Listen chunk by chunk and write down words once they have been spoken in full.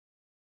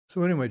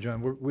So anyway,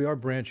 John, we are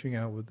branching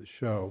out with the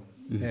show,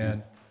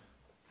 and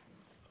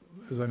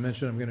as I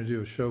mentioned, I'm going to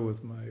do a show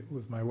with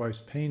my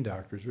wife's pain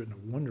doctor. Who's written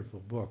a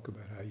wonderful book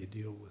about how you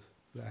deal with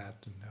that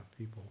and how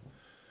people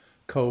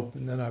cope.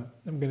 And then I'm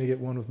going to get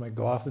one with my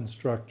golf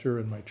instructor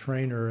and my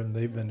trainer, and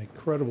they've been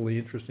incredibly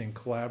interesting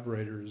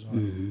collaborators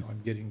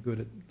on getting good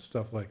at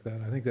stuff like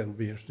that. I think that'll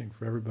be interesting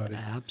for everybody.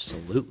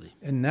 Absolutely.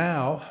 And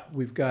now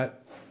we've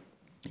got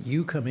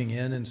you coming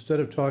in. Instead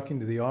of talking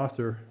to the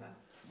author,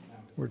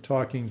 we're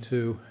talking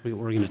to... We're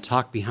going to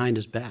talk behind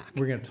his back.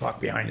 We're going to talk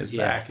behind his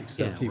back,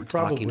 except he we're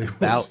probably talking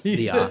about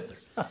the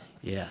author.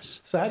 Yes.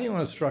 So how do you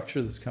want to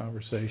structure this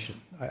conversation?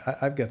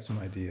 I've got some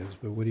ideas,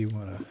 but what do you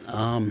want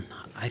to...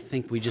 I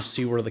think we just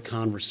see where the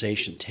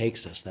conversation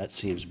takes us. That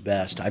seems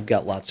best. I've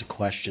got lots of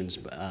questions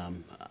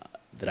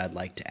that I'd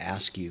like to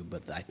ask you,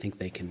 but I think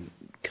they can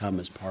come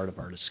as part of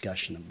our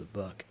discussion of the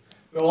book.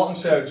 The Walton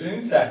Show,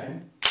 June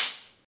 2nd.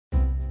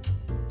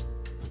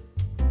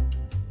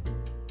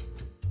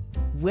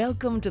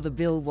 Welcome to the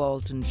Bill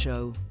Walton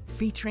Show,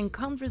 featuring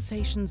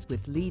conversations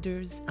with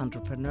leaders,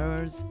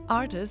 entrepreneurs,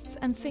 artists,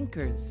 and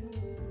thinkers.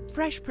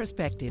 Fresh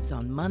perspectives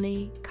on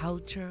money,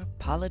 culture,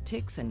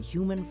 politics, and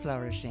human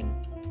flourishing.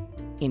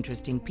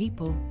 Interesting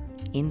people,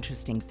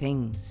 interesting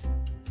things.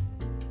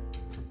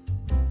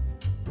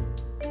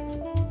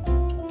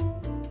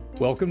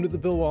 Welcome to the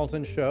Bill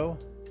Walton Show.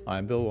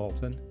 I'm Bill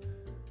Walton.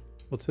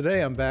 Well,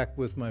 today I'm back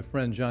with my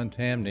friend John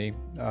Tamny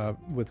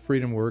with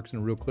Freedom Works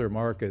and Real Clear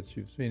Markets.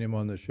 You've seen him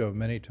on the show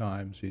many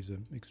times. He's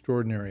an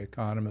extraordinary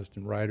economist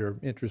and writer,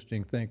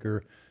 interesting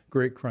thinker,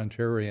 great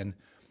contrarian.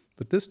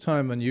 But this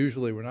time,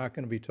 unusually, we're not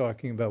going to be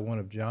talking about one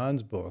of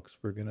John's books.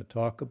 We're going to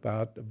talk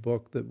about a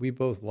book that we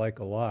both like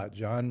a lot.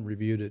 John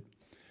reviewed it,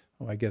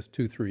 I guess,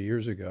 2-3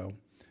 years ago.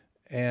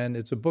 And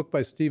it's a book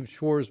by Steve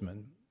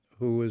Schwarzman,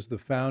 who is the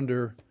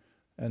founder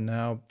and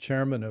now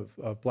chairman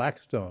of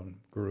Blackstone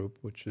Group,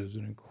 which is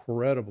an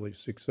incredibly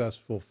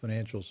successful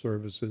financial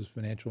services,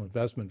 financial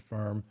investment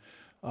firm.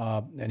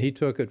 And he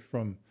took it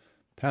from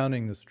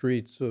pounding the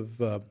streets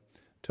of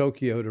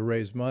Tokyo to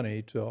raise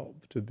money to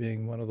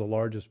being one of the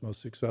largest,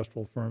 most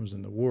successful firms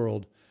in the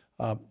world.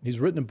 He's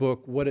written a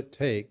book, What It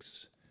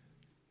Takes,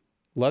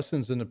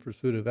 Lessons in the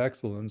Pursuit of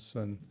Excellence.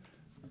 And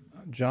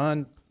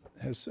John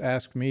has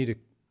asked me to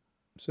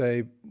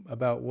say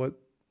about what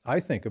I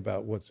think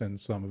about what's in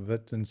some of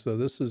it, and so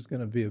this is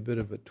going to be a bit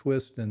of a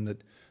twist in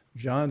that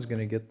John's going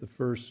to get the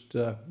first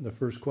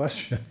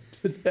question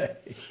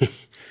today.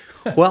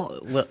 Well,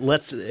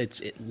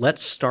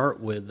 let's start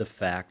with the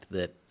fact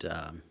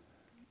that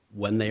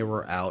when they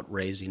were out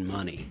raising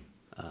money,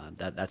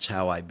 that's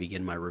how I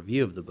begin my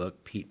review of the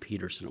book. Pete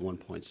Peterson at one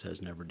point says,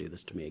 "Never do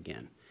this to me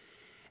again,"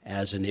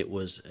 as in it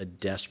was a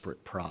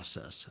desperate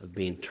process of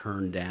being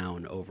turned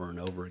down over and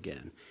over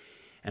again.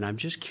 And I'm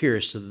just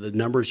curious, so the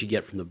numbers you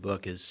get from the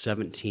book is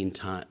 17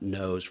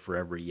 no's for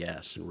every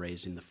yes in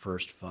raising the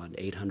first fund,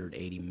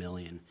 $880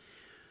 million.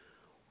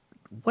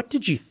 What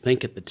did you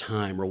think at the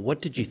time, or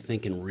what did you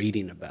think in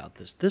reading about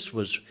this? This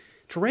was,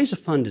 to raise a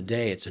fund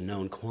today, it's a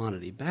known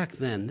quantity. Back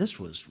then, this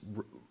was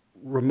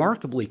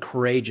remarkably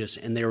courageous,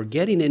 and they were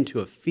getting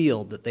into a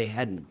field that they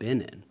hadn't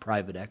been in,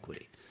 private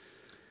equity.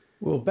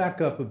 Well,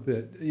 back up a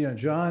bit.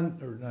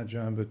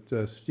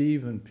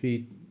 Steve and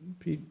Pete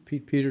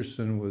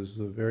Peterson was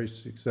the very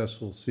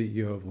successful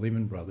CEO of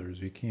Lehman Brothers.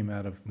 He came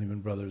out of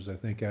Lehman Brothers, I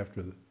think,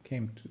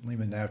 came to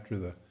Lehman after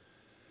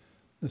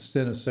the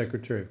stint as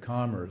Secretary of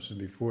Commerce, and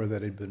before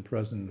that he'd been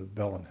president of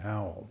Bell and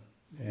Howell,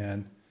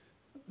 and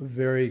a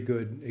very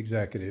good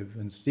executive.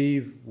 And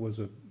Steve was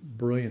a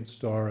brilliant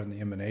star in the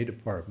M&A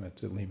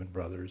department at Lehman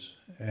Brothers,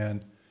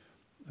 and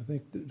I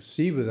think that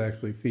Steve was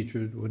actually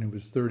featured when he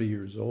was 30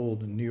 years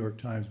old in New York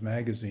Times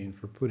Magazine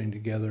for putting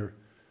together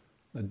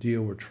a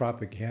deal where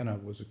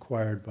Tropicana was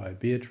acquired by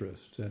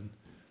Beatrice. And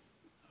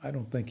I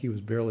don't think he was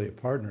barely a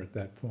partner at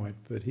that point,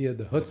 but he had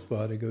the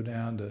chutzpah to go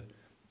down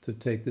to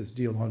take this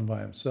deal on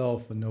by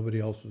himself when nobody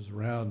else was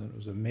around, and it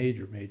was a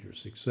major, major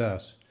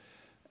success.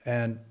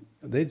 And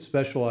they'd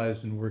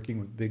specialized in working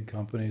with big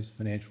companies,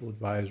 financial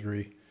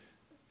advisory,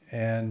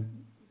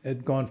 and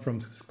had gone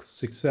from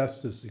success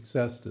to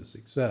success to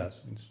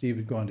success. And Steve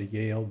had gone to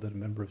Yale, been a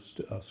member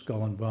of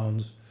Skull and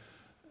Bones,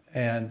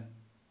 and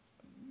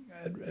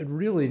had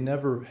really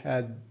never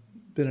had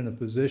been in a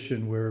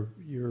position where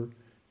you're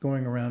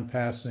going around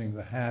passing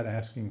the hat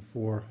asking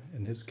for,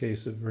 in his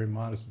case, a very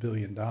modest $1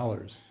 billion.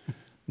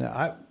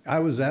 Now, I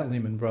was at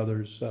Lehman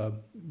Brothers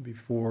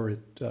before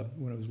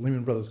when it was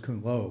Lehman Brothers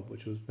Kun Lo,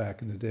 which was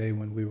back in the day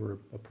when it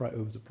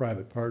was a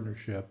private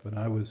partnership, and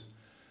I was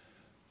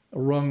a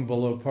rung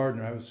below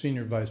partner. I was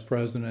senior vice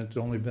president,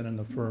 only been in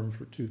the firm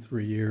for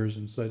 2-3 years,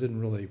 and so I didn't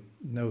really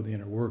know the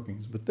inner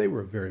workings, but they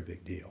were a very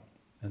big deal.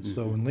 And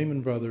so when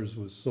Lehman Brothers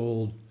was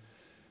sold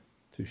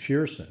to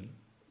Shearson,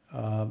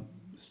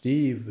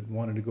 Steve had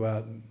wanted to go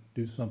out and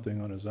do something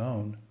on his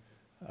own,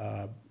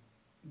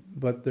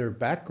 but their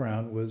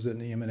background was in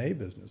the M&A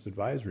business,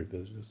 advisory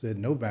business. They had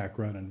no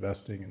background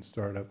investing in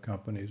startup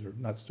companies, or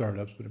not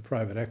startups, but in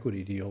private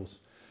equity deals.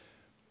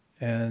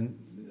 And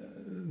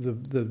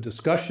the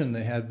discussion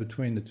they had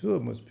between the two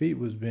of them was Pete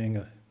was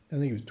being I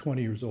think he was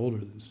 20 years older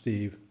than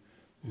Steve.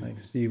 I think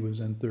Steve was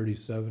then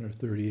 37 or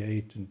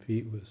 38, and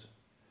Pete was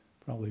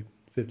probably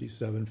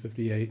 57,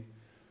 58.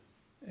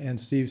 And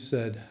Steve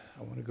said,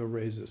 I want to go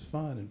raise this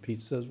fund. And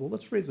Pete says, well,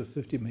 let's raise a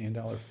 $50 million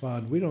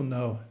fund. We don't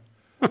know.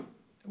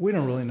 We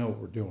don't really know what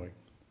we're doing.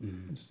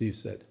 And Steve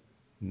said,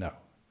 no,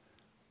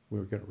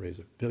 we're going to raise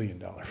 $1 billion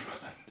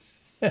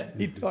fund.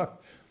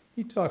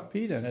 He talked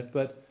Pete in it,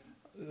 but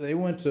they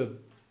went to,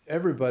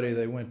 everybody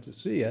they went to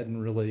see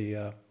hadn't really,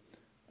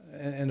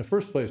 in the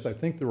first place, I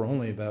think there were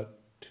only about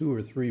 $2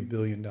 or $3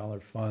 billion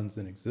funds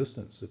in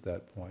existence at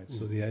that point.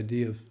 So the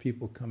idea of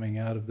people coming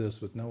out of this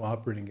with no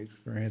operating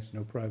experience,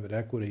 no private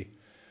equity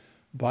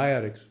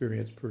buyout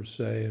experience per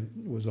se,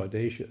 was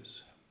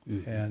audacious.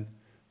 And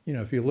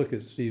if you look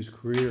at Steve's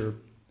career,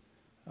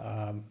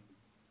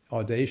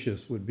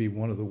 audacious would be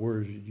one of the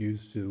words you'd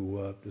use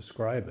to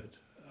describe it.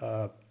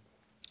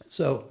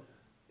 So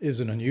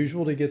is it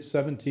unusual to get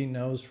 17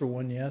 no's for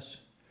one yes?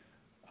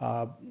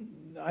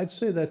 I'd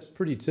say that's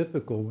pretty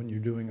typical when you're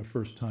doing a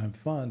first-time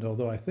fund,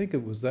 although I think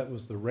that was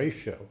the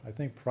ratio. I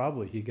think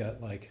probably he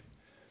got like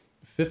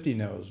 50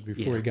 no's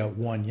before he got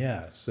one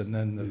yes, and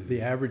then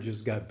the averages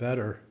got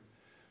better.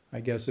 I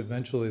guess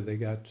eventually they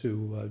got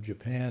to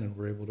Japan and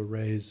were able to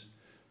raise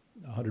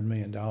 $100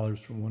 million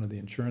from one of the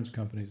insurance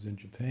companies in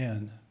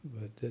Japan,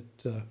 but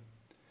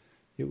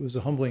it was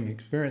a humbling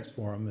experience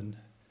for him, and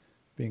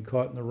being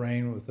caught in the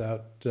rain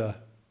without a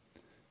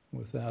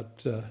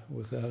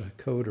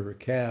coat or a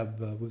cab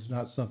was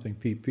not something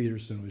Pete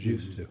Peterson was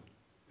used to.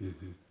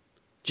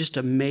 Just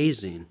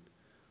amazing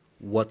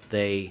what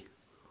they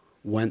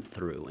went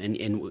through, and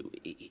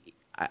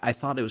I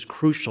thought it was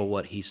crucial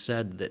what he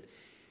said, that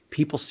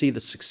people see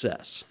the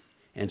success.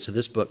 And so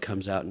this book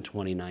comes out in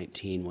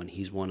 2019 when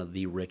he's one of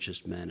the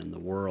richest men in the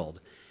world.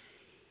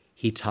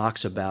 He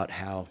talks about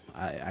how,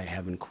 I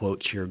have in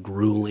quotes here,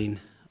 grueling.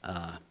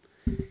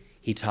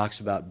 He talks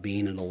about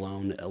being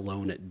alone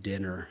at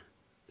dinner,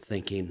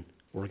 thinking,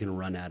 we're going to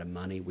run out of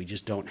money. We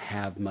just don't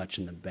have much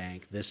in the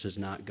bank. This is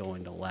not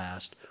going to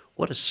last.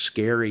 What a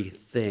scary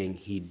thing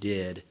he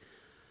did.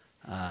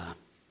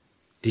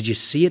 Did you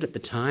see it at the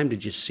time?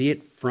 Did you see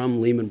it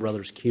from Lehman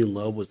Brothers Kuhn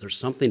Loeb? Was there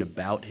something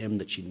about him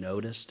that you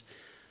noticed?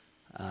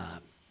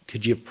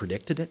 Could you have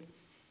predicted it?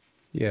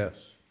 Yes.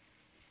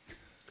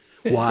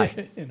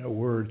 Why? In a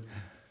word.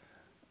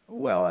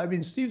 Well, I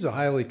mean, Steve's a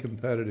highly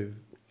competitive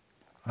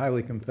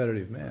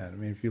man. I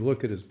mean, if you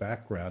look at his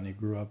background, he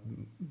grew up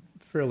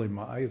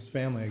his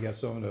family, I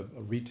guess, owned a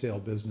retail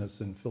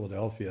business in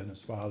Philadelphia, and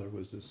his father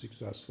was a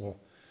successful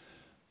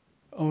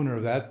owner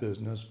of that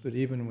business. But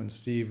even when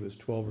Steve was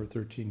 12 or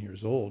 13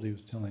 years old, he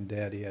was telling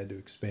Dad he had to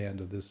expand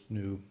to this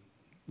new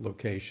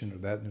location or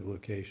that new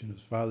location.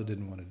 His father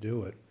didn't want to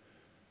do it.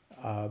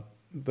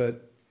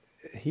 But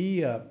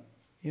he,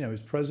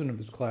 was president of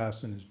his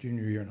class in his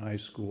junior year in high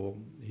school.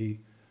 He,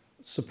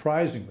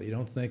 surprisingly, you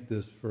don't think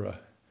this for a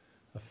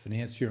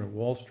financier on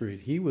Wall Street,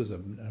 he was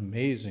an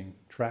amazing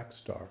track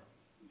star.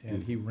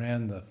 And he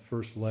ran the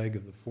first leg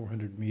of the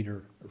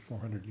 400-meter or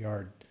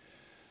 400-yard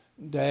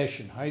dash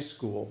in high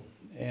school,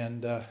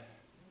 and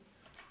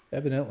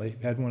evidently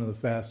had one of the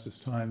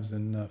fastest times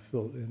in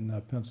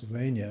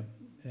Pennsylvania.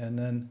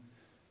 And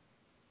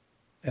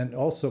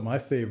also my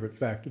favorite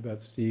fact about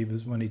Steve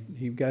is when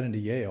he got into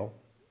Yale,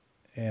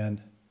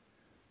 and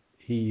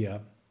he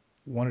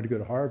wanted to go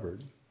to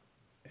Harvard.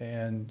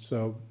 And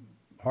so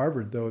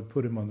Harvard, though, had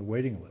put him on the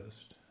waiting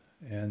list,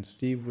 and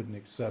Steve wouldn't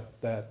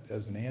accept that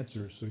as an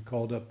answer, so he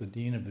called up the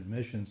dean of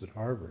admissions at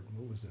Harvard.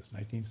 What was this,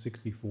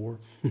 1964?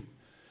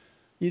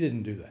 He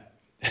didn't do that.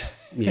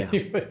 Yeah.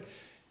 Anyway,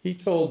 he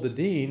told the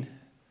dean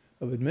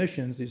of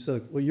admissions, he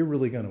said, well, you're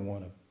really going to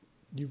want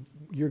to,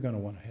 you're going to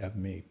want to have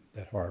me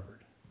at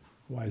Harvard.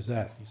 Why is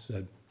that? He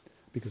said,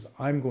 because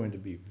I'm going to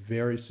be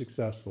very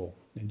successful,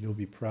 and you'll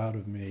be proud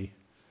of me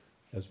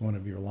as one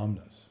of your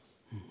alumnus.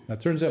 Now,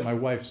 it turns out my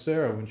wife,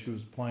 Sarah, when she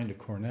was applying to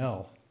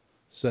Cornell,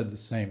 said the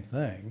same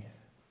thing,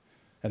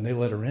 and they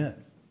let her in.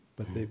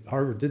 But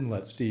Harvard didn't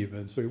let Steve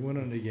in, so he went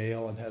on to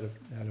Yale and had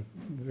a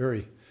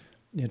very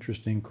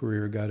interesting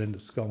career, got into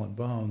Skull and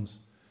Bones,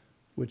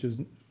 which is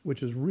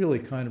really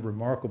kind of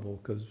remarkable,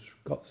 because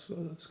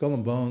Skull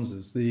and Bones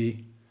is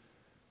the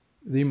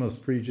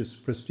most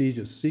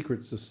prestigious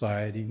secret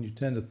society, and you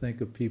tend to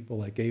think of people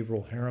like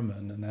Averell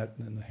Harriman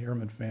and the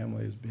Harriman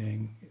family as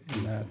being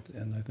in that,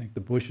 and I think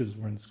the Bushes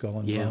were in Skull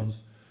and Bones.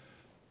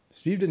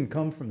 Steve didn't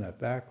come from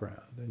that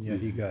background, and yet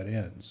he got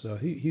in. So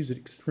he's an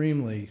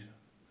extremely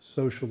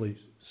socially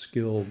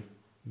skilled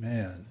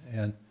man.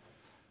 And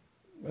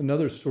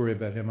another story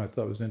about him I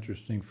thought was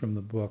interesting from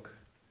the book.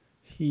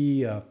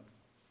 He,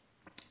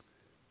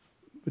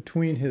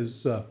 between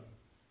his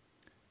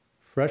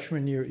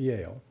freshman year at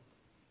Yale,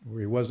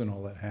 where he wasn't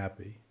all that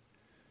happy,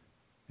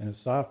 and his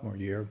sophomore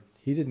year,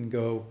 he didn't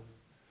go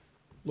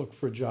look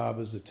for a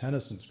job as a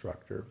tennis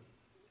instructor.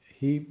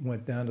 He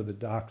went down to the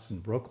docks in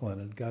Brooklyn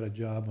and got a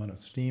job on a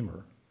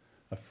steamer,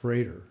 a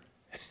freighter,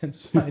 and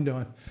signed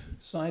on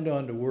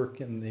to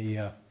work in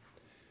the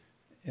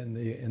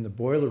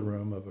boiler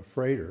room of a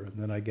freighter, and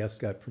then I guess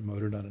got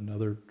promoted on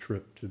another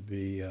trip to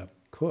be a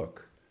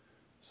cook.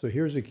 So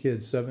here's a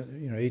kid,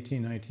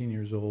 18, 19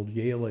 years old,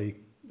 Yale,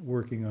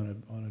 working on a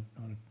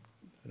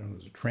I don't know, it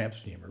was a tramp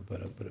steamer,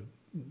 but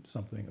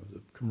something, it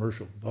was a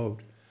commercial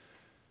boat.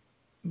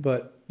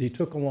 But he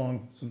took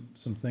along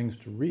some things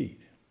to read.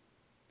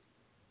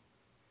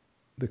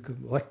 The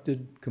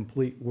collected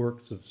complete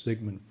works of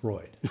Sigmund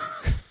Freud.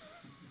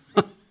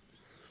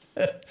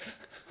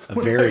 A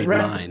varied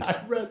mind.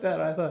 I read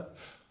that, I thought,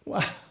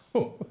 wow.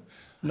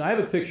 Now, I have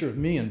a picture of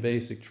me in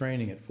basic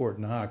training at Fort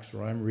Knox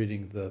where I'm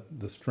reading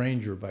The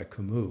Stranger by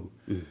Camus,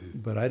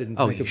 but I didn't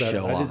think about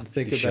it. I didn't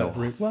think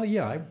about. Well,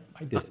 yeah,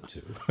 I did it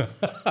too.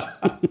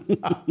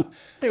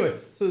 Anyway,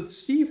 so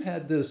Steve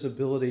had this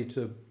ability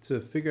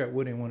to figure out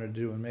what he wanted to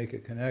do and make a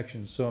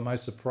connection. So, am I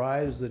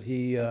surprised that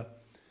he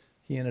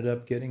ended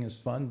up getting his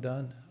fund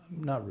done?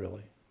 Not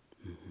really.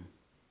 Mm-hmm.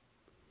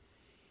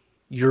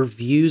 Your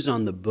views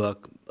on the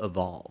book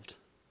evolved.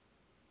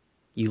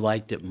 You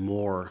liked it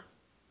more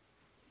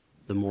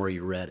the more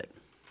you read it.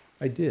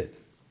 I did.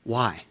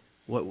 Why?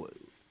 What?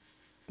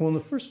 Well, in the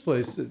first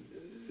place,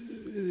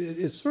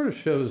 it sort of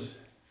shows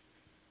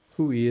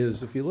who he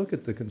is. If you look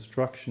at the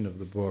construction of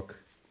the book,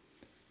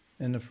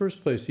 in the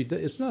first place,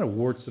 it's not a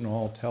warts and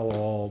all,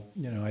 tell-all,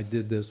 I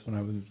did this when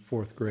I was in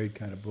fourth grade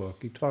kind of book.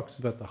 He talks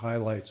about the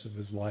highlights of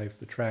his life,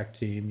 the track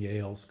team,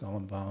 Yale, Skull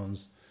and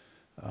Bones.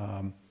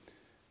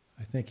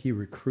 I think he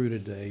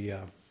recruited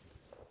a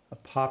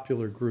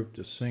popular group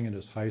to sing at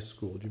his high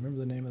school. Do you remember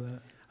the name of that?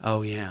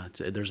 Oh, yeah.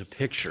 There's a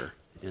picture.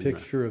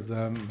 Picture of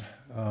them.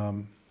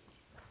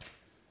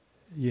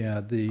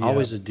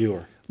 Always a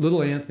doer.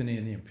 Little Anthony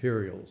and the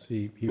Imperials.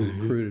 He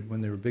recruited, when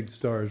they were big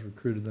stars,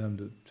 recruited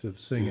them to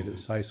sing at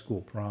his high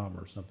school prom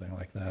or something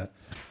like that.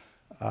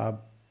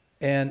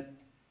 And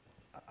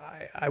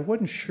I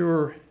wasn't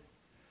sure.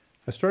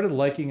 I started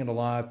liking it a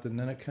lot, and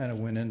then it kind of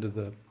went into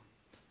the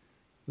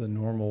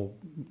normal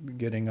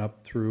getting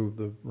up through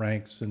the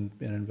ranks in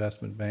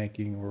investment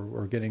banking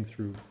or getting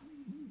through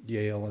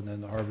Yale and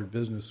then the Harvard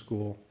Business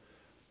School.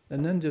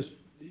 And then just,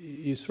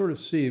 you sort of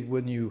see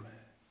when you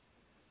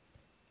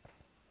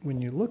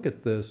look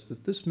at this,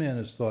 that this man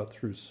has thought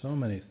through so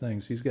many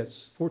things. He's got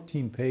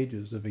 14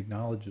 pages of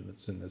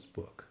acknowledgments in this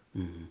book.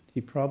 Mm-hmm.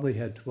 He probably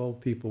had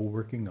 12 people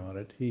working on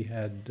it. He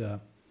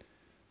had,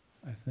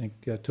 I think,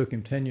 took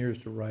him 10 years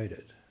to write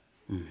it.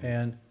 Mm-hmm.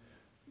 And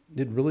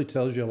it really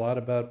tells you a lot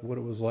about what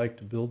it was like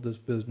to build this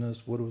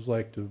business, what it was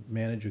like to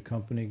manage a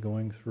company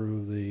going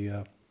through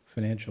the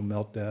financial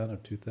meltdown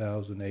of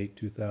 2008,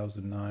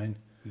 2009.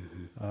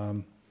 Mm-hmm.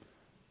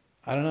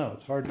 I don't know.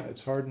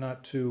 It's hard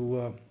not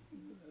to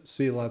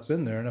see a lot's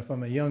in there. And if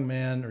I'm a young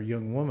man or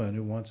young woman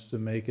who wants to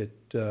make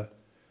it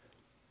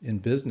in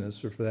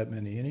business, or for that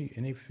matter,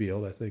 any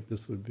field, I think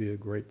this would be a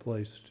great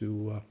place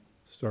to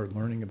start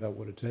learning about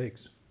what it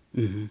takes.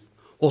 Mm-hmm.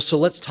 Well, so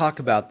let's talk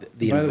about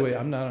the. By the way,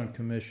 I'm not on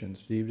commission.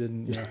 Steve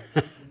didn't.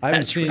 I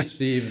haven't seen right.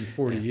 Steve in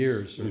 40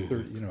 years or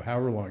 30,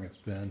 however long it's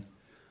been.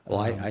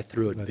 Well, I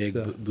threw it big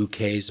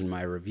bouquets in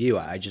my review.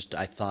 I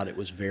thought it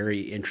was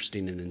very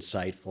interesting and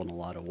insightful in a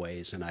lot of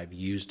ways, and I've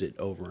used it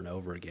over and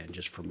over again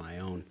just for my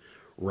own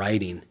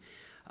writing.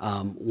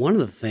 One of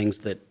the things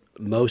that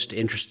most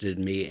interested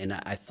me, and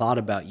I thought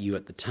about you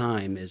at the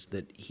time, is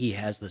that he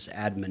has this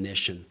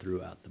admonition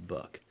throughout the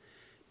book: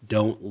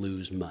 don't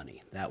lose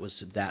money. That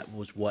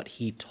was what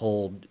he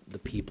told the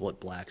people at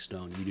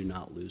Blackstone. You do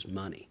not lose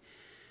money.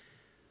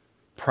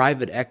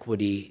 Private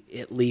equity,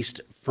 at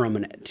least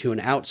to an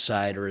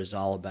outsider, is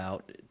all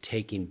about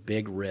taking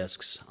big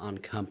risks on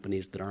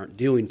companies that aren't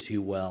doing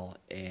too well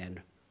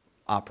and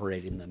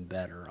operating them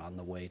better on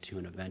the way to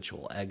an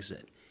eventual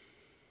exit.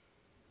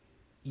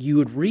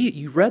 You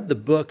read the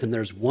book, and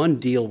there's one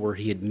deal where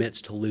he admits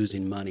to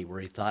losing money,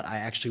 where he thought, I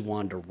actually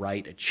wanted to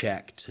write a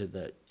check to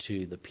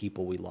the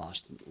people we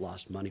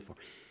lost money for.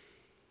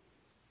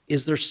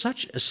 Is there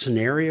such a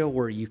scenario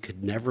where you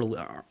could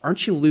never?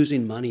 Aren't you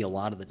losing money a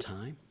lot of the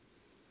time?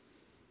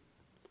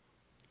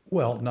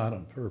 Well, not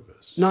on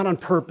purpose. Not on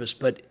purpose,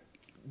 but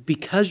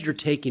because you're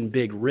taking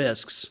big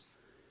risks,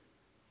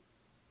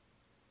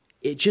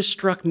 it just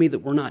struck me that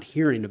we're not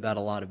hearing about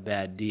a lot of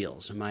bad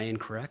deals. Am I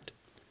incorrect?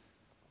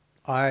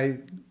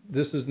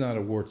 This is not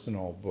a warts and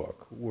all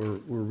book. We're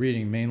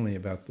reading mainly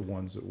about the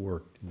ones that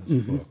worked in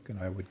this mm-hmm. book, and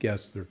I would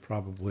guess there are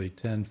probably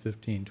 10,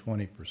 15,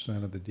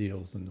 20% of the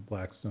deals in the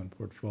Blackstone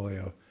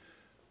portfolio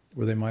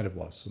where they might have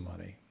lost some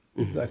money.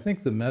 Mm-hmm. I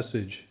think the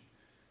message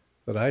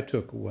that I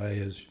took away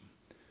is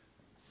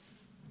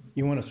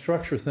you want to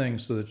structure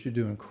things so that you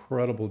do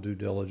incredible due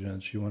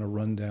diligence. You want to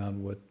run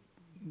down what,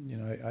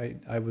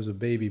 I was a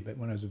baby, but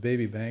when I was a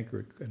baby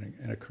banker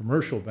in a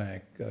commercial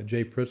bank,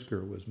 Jay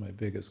Pritzker was my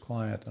biggest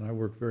client, and I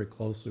worked very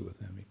closely with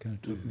him. He kind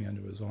of took me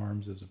under his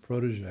arms as a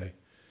protege,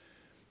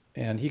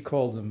 and he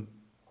called them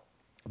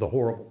the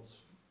horribles.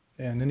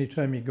 And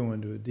anytime you go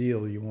into a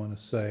deal, you want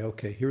to say,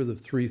 okay, here are the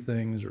 3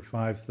 things or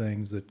 5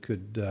 things that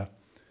could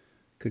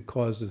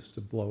cause this to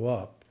blow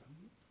up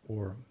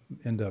or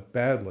end up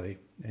badly,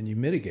 and you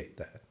mitigate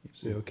that. You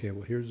say, okay,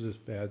 well, here's this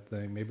bad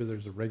thing. Maybe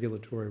there's a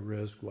regulatory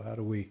risk. Well, how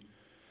do we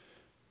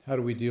how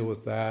do we deal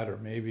with that? Or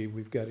maybe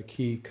we've got a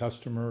key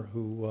customer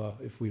who,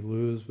 if we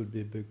lose, would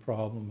be a big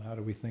problem. How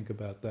do we think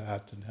about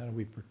that? And how do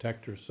we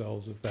protect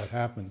ourselves if that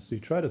happens? So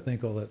you try to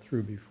think all that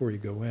through before you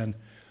go in.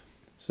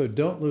 So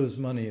don't lose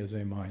money as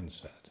a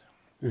mindset.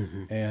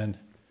 And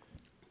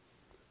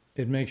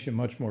it makes you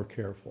much more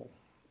careful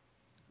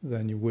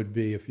than you would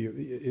be if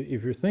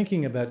you're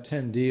thinking about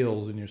 10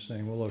 deals and you're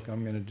saying, well, look,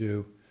 I'm going to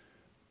do,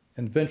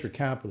 and venture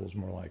capital is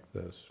more like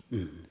this.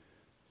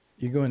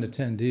 You go into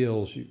 10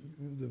 deals,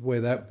 the way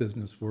that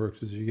business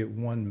works is you get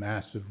one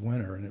massive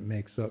winner and it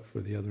makes up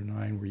for the other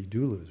 9 where you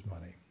do lose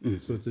money.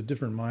 So it's a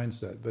different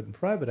mindset. But in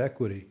private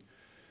equity,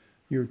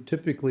 you're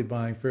typically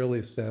buying fairly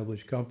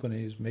established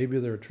companies. Maybe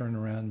they're a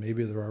turnaround,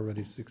 maybe they're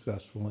already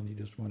successful and you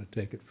just want to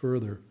take it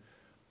further.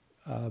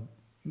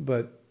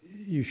 But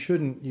you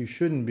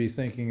shouldn't be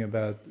thinking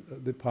about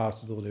the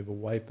possibility of a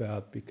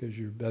wipeout because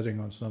you're betting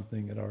on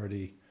something that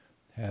already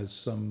has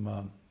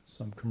some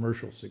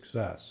commercial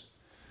success.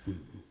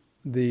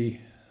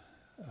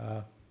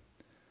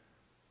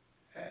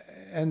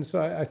 And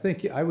so I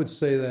think I would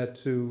say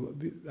that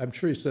I'm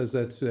sure he says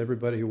that to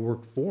everybody who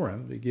worked for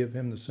him, to give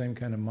him the same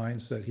kind of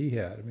mindset he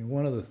had. I mean,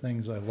 one of the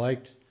things I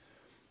liked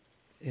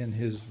in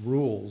his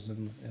rules,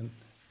 and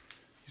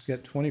he's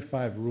got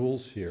 25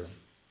 rules here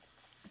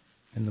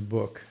in the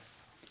book.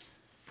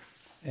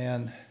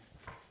 And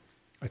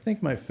I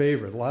think my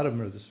favorite, a lot of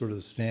them are the sort of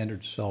the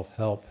standard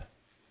self-help,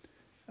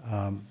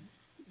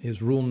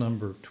 is rule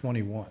number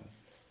 21.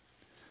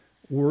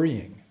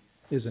 Worrying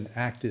is an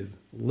active,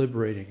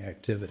 liberating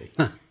activity.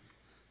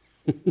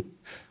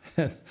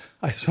 And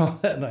I saw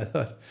that and I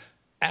thought,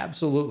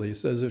 absolutely. It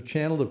says if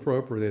channeled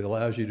appropriately, it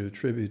allows you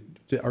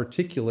to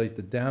articulate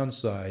the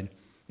downside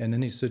in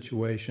any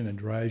situation and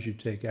drives you to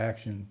take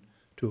action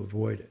to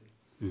avoid it.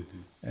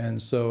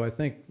 And so I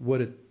think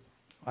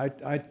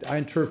I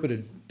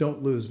interpreted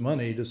don't lose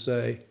money to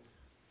say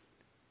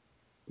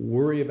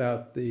worry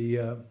about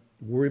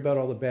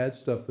all the bad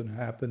stuff that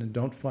happened and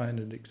don't find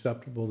it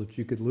acceptable that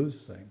you could lose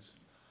things.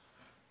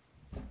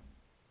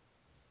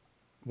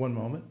 One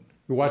moment.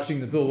 We're watching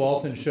the Bill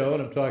Walton Show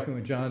and I'm talking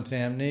with John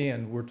Tamny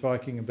and we're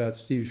talking about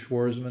Steve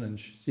Schwarzman and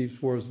Steve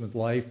Schwarzman's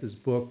life, his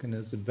book and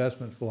his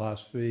investment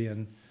philosophy,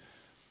 and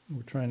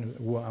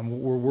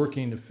we're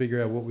working to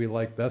figure out what we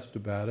like best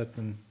about it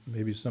and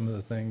maybe some of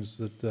the things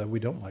that we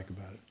don't like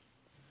about it.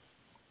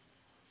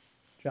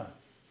 John.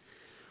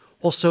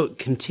 Well, so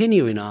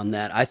continuing on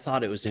that, I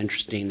thought it was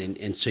interesting.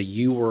 And so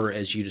you were,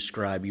 as you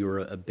described, you were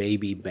a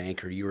baby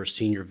banker. You were a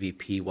senior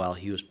VP while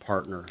he was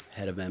partner,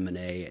 head of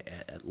M&A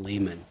at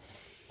Lehman.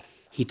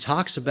 He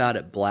talks about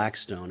at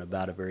Blackstone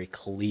about a very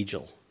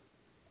collegial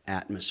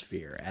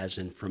atmosphere, as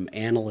in from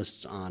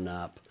analysts on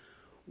up,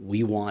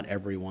 we want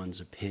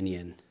everyone's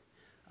opinion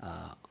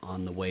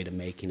on the way to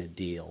making a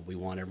deal. We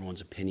want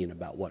everyone's opinion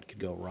about what could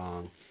go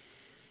wrong.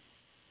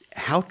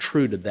 How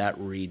true did that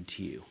read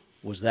to you?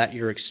 Was that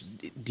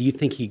do you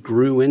think he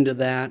grew into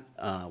that?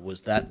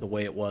 Was that the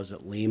way it was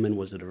at Lehman?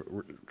 Was it a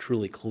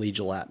truly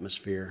collegial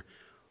atmosphere?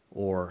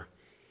 Or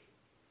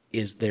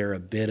is there a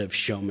bit of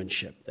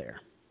showmanship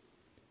there?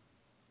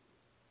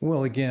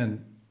 Well,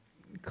 again,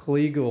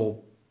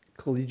 collegial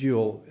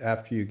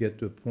after you get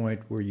to a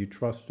point where you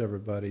trust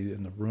everybody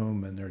in the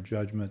room and their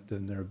judgment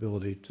and their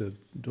ability to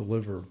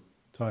deliver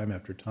time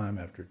after time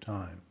after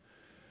time.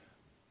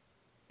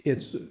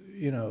 It's,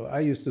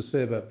 I used to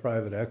say about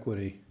private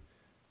equity,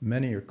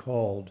 many are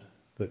called,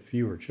 but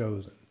few are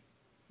chosen,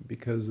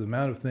 because the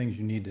amount of things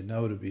you need to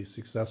know to be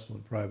successful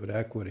in private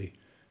equity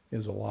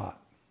is a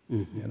lot.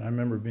 And I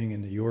remember being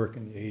in New York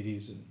in the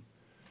 80s, and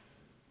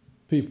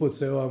people would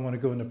say, oh, I want to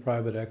go into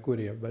private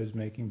equity. Everybody's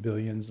making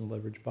billions in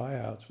leveraged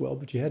buyouts. Well,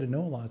 but you had to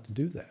know a lot to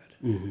do that.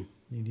 You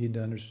need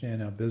to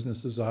understand how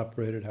businesses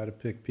operated, how to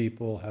pick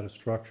people, how to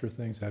structure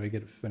things, how to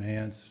get it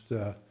financed.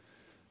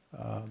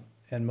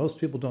 And most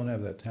people don't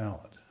have that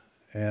talent.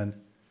 And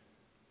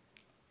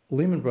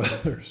Lehman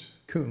Brothers,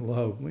 Kuhn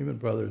Loeb, Lehman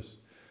Brothers,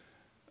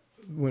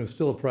 when it was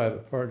still a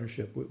private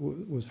partnership,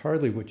 was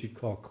hardly what you'd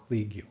call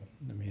collegial.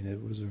 I mean,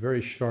 it was a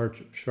very sharp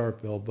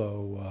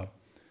elbow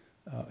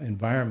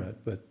environment.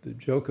 But the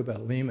joke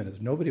about Lehman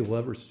is nobody will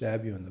ever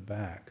stab you in the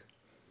back.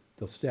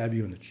 They'll stab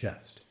you in the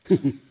chest.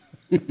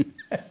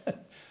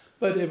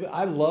 But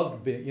I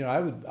loved being,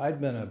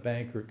 I'd been a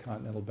banker at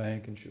Continental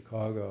Bank in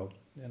Chicago,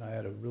 and I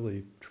had a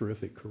really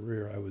terrific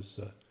career. I was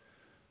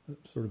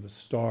sort of a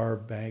star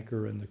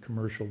banker in the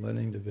commercial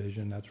lending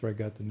division. That's where I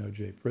got to know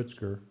Jay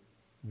Pritzker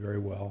very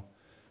well.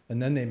 And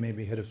then they made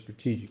me head of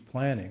strategic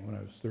planning when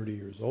I was 30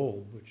 years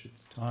old, which at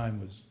the time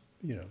was,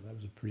 that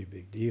was a pretty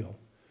big deal.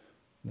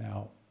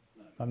 Now,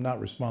 I'm not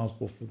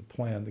responsible for the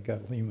plan that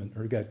got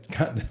got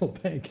Continental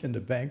Bank into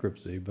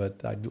bankruptcy,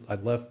 but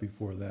I'd left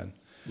before then.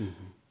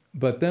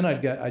 But then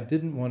I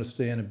didn't want to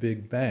stay in a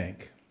big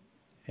bank,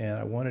 and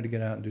I wanted to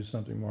get out and do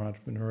something more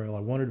entrepreneurial.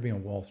 I wanted to be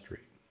on Wall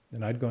Street,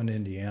 and I'd gone to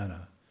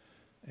Indiana,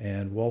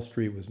 and Wall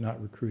Street was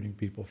not recruiting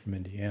people from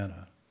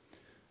Indiana.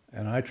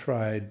 And I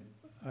tried.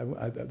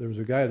 There was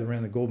a guy that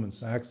ran the Goldman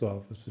Sachs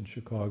office in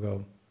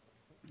Chicago,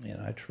 And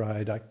I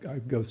tried. I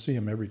go see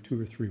him every 2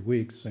 or 3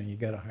 weeks, saying, "You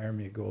got to hire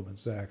me at Goldman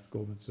Sachs,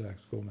 Goldman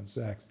Sachs, Goldman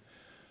Sachs."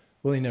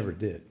 Well, he never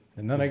did.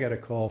 And then I got a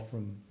call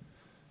from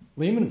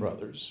Lehman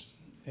Brothers,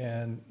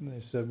 and they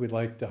said, "We'd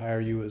like to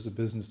hire you as a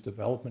business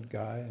development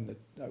guy." And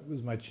that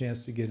was my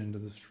chance to get into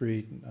the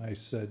street. And I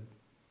said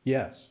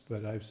yes,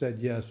 but I've said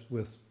yes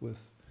with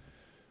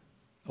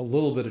a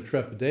little bit of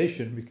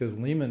trepidation, because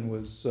Lehman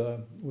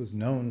was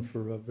known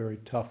for a very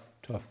tough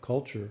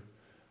culture,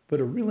 but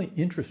a really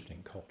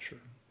interesting culture.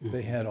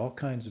 They had all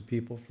kinds of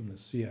people from the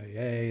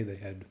CIA. They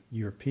had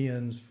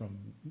Europeans from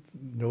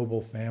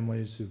noble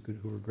families who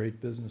were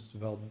great business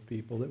development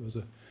people. It was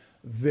a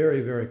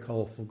very, very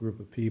colorful group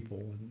of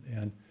people.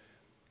 And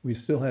we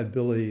still had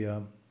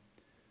Bill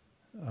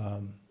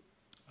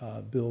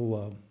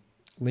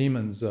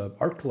Lehman's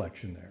art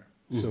collection there.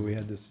 So we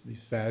had these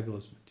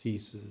fabulous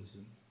Matisses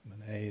and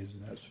Monets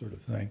and that sort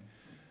of thing.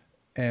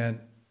 And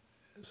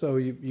so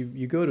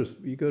you go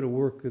to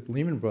work at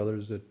Lehman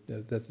Brothers at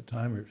the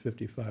time, we were at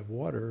 55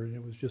 Water, and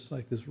it was just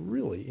like this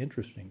really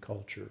interesting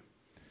culture.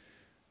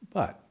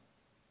 But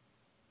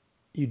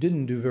you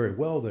didn't do very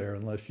well there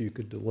unless you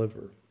could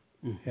deliver.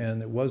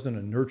 And it wasn't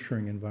a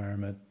nurturing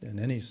environment in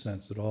any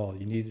sense at all.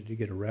 You needed to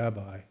get a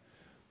rabbi.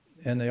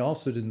 And they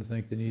also didn't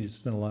think they needed to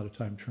spend a lot of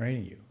time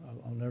training you.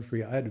 I'll never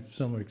forget, I had a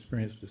similar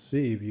experience to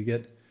Steve.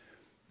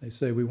 They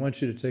say, "We want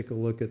you to take a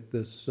look at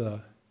this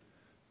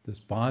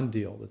bond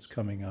deal that's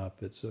coming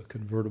up. It's a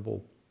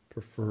convertible,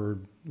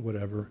 preferred,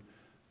 whatever."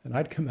 And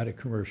I'd come out of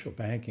commercial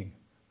banking.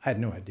 I had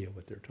no idea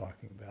what they're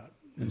talking about.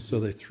 And so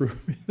they threw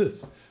me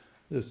this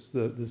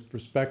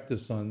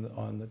prospectus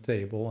on the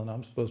table, and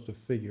I'm supposed to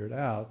figure it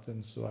out.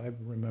 And so I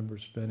remember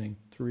spending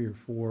 3 or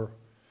 4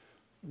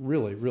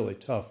 really, really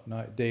tough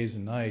days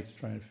and nights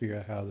trying to figure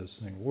out how this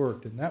thing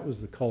worked. And that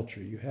was the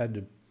culture. You had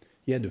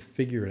to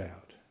figure it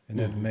out, and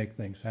then make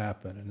things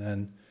happen, and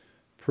then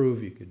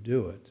prove you could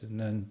do it. And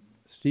then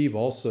Steve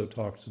also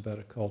talks about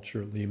a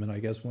culture at Lehman. I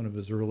guess one of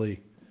his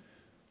early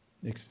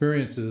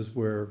experiences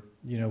where,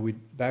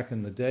 back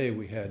in the day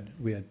we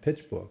had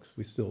pitch books.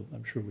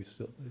 I'm sure they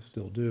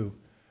still do.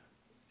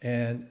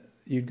 And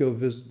you'd go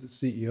visit the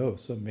CEO of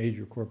some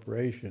major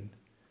corporation.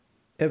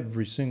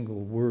 Every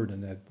single word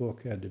in that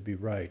book had to be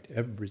right.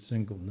 Every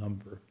single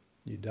number.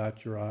 You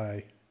dot your I,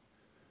 you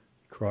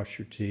cross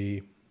your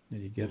T,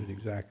 and you get it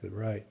exactly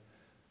right.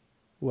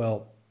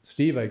 Well,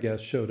 Steve, I guess,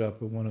 showed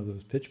up at one of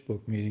those pitch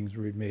book meetings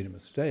where he'd made a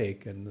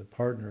mistake, and the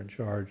partner in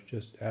charge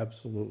just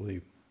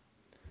absolutely,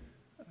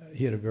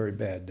 he had a very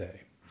bad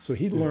day. So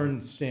he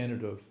learned the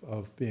standard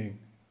of being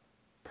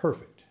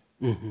perfect.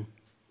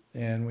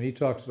 And when he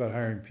talks about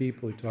hiring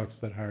people, he talks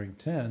about hiring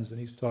tens, and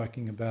he's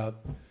talking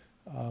about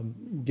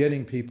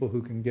getting people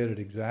who can get it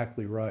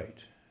exactly right.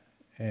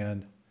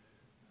 And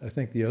I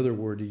think the other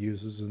word he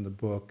uses in the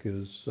book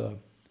is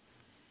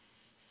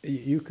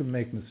you can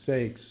make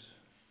mistakes.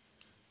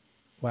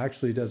 Well,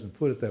 actually, he doesn't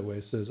put it that way.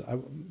 It says,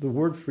 the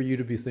word for you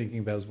to be thinking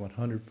about is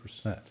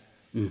 100%.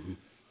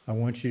 I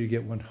want you to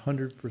get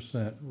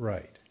 100%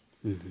 right.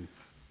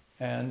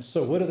 And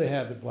so what do they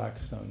have at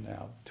Blackstone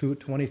now?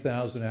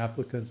 20,000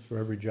 applicants for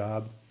every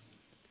job?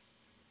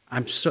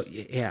 I'm so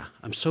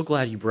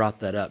glad you brought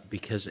that up,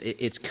 because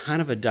it's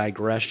kind of a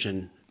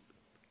digression,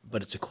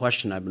 but it's a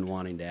question I've been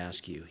wanting to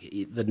ask you.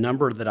 The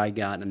number that I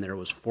got in there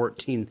was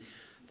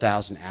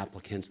 14,000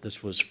 applicants.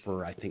 This was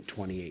for, I think,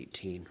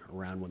 2018,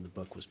 around when the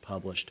book was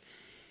published,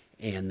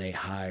 and they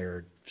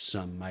hired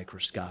some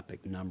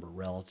microscopic number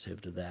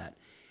relative to that.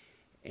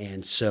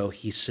 And so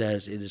he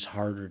says it is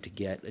harder to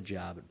get a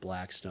job at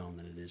Blackstone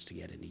than it is to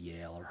get into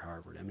Yale or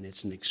Harvard. I mean,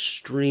 it's an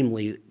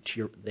extremely,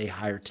 they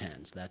hire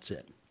tens, that's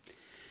it.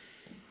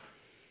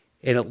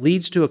 And it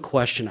leads to a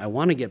question. I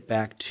want to get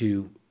back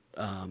to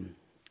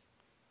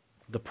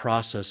the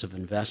process of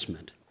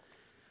investment.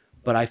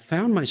 But I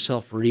found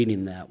myself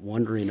reading that,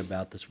 wondering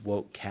about this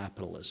woke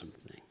capitalism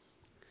thing.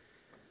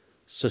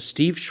 So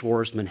Steve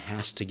Schwarzman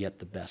has to get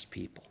the best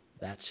people.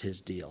 That's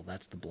his deal.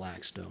 That's the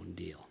Blackstone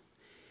deal.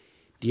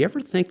 Do you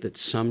ever think that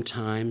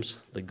sometimes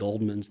the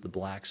Goldmans, the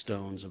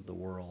Blackstones of the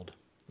world,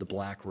 the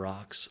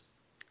BlackRocks,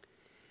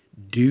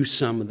 do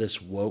some of this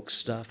woke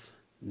stuff,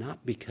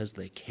 not because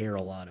they care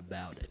a lot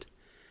about it,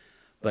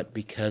 but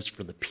because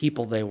for the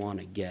people they want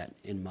to get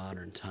in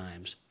modern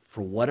times,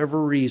 for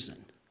whatever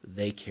reason,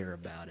 they care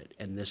about it.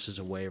 And this is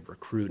a way of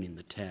recruiting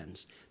the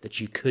tens that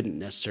you couldn't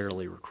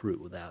necessarily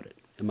recruit without it.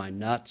 Am I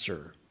nuts,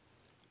 or?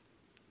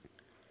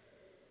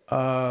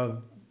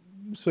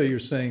 So you're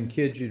saying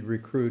kids you'd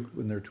recruit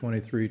when they're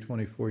 23,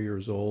 24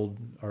 years old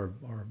are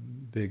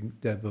big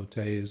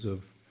devotees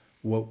of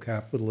woke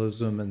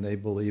capitalism, and they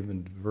believe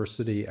in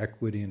diversity,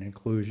 equity, and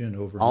inclusion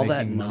over all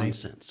making that money?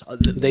 Nonsense.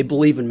 They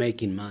believe in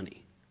making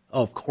money.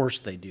 Oh, of course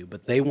they do,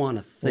 but they want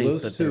to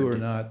think that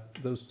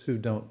those two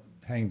don't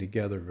hang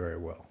together very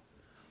well.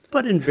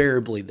 But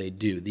invariably they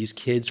do. These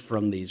kids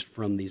from the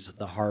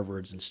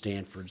Harvards and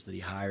Stanfords that he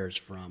hires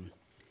from,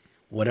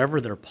 whatever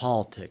their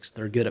politics,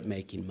 they're good at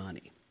making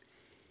money.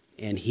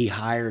 And he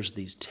hires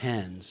these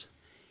tens.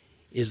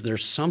 Is there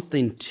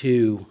something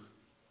to,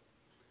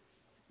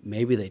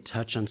 maybe they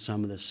touch on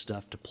some of this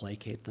stuff to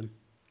placate them?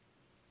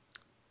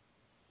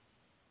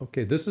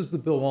 Okay, this is the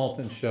Bill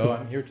Walton Show.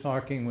 I'm here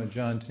talking with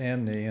John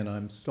Tamny, and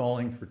I'm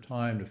stalling for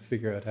time to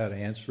figure out how to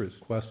answer his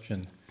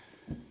question.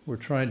 We're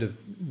trying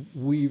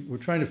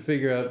to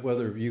figure out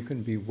whether you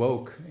can be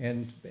woke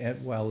and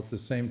while at the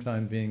same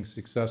time being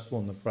successful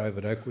in the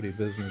private equity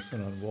business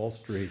and on Wall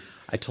Street.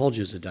 I told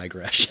you it was a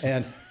digression.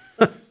 And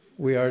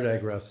we are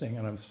digressing,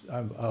 and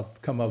I'll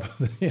come up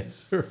with an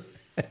answer.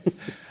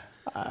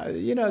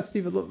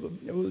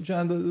 Steve,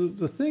 John,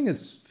 the thing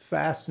that's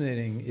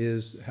fascinating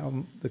is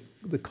how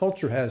the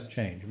culture has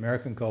changed.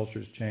 American culture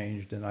has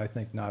changed, and I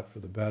think not for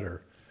the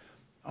better.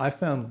 I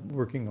found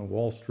working on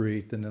Wall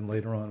Street and then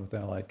later on with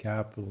Allied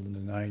Capital in the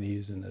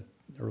 90s and the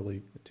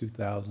early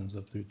 2000s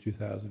up through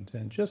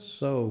 2010 just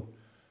so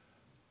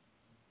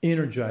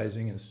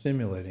energizing and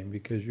stimulating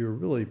because you're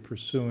really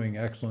pursuing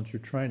excellence. You're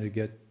trying to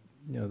get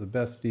the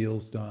best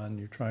deals done.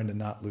 You're trying to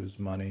not lose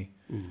money.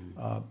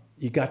 Mm-hmm.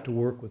 You got to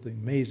work with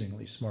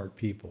amazingly smart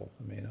people.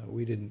 I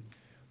mean,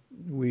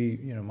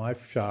 my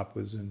shop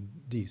was in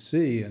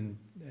D.C. and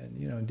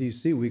in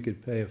D.C. we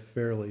could pay a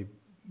fairly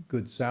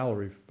good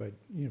salary, but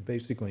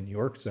basically New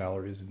York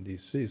salaries in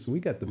D.C. So we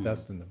got the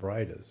best and the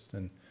brightest.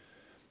 And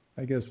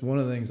I guess one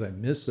of the things I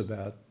miss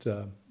about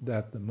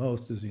that the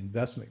most is the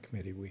investment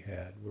committee we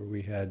had, where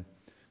we had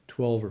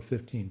 12 or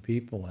 15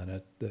 people in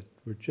it that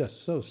were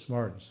just so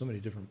smart and so many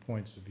different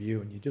points of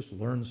view, and you just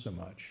learn so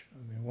much.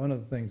 I mean, one of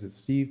the things that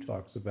Steve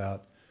talks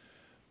about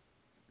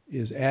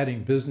is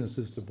adding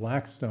businesses to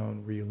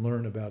Blackstone where you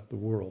learn about the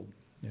world.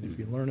 And if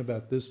you learn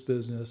about this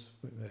business,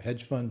 a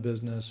hedge fund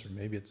business, or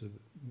maybe it's a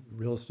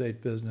real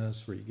estate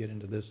business where you get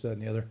into this, that,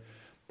 and the other,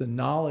 the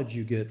knowledge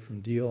you get from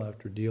deal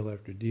after deal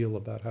after deal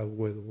about how the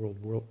way the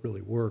world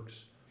really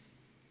works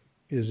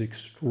is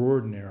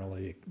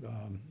extraordinarily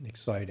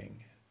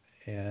exciting.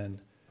 And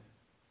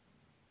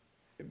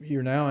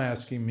you're now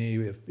asking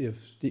me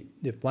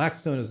if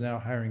Blackstone is now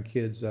hiring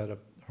kids out of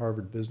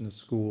Harvard Business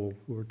School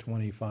who are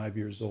 25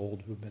 years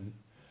old, who've been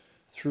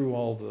through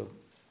all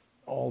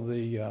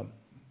the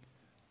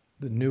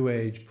new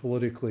age,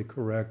 politically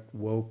correct,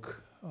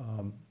 woke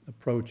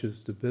approaches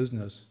to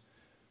business,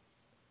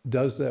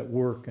 does that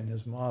work in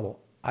his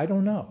model? I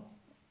don't know.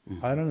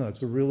 I don't know.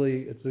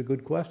 It's a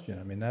good question.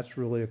 I mean, that's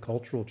really a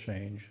cultural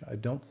change. I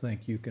don't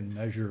think you can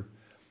measure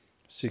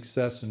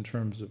success in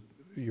terms of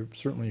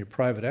certainly your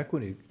private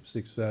equity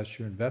success.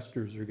 Your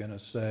investors are going to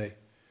say,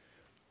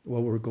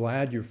 well, we're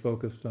glad you're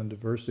focused on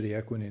diversity,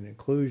 equity, and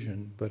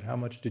inclusion, but how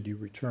much did you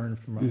return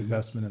from our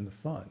investment in the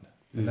fund?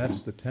 And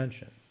that's the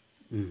tension.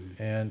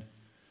 And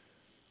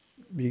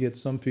you get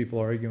some people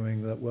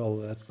arguing that, well,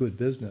 that's good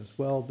business.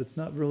 Well, it's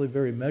not really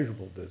very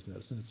measurable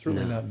business, and it's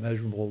certainly not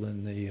measurable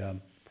in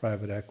the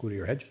private equity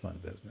or hedge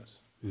fund business.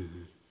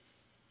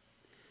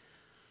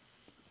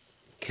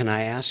 Can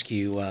I ask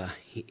you,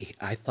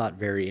 I thought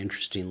very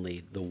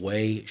interestingly, the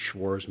way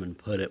Schwarzman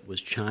put it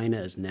was China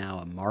is now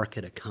a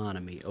market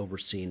economy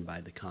overseen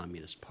by the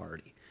Communist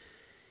Party.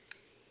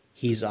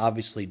 He's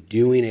obviously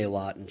doing a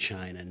lot in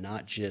China,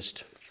 not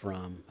just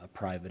from a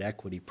private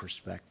equity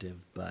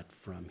perspective, but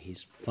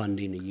he's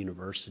funding a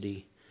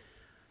university.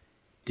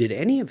 Did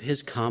any of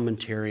his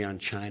commentary on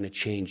China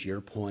change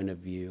your point of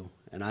view?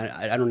 And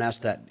I don't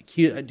ask that.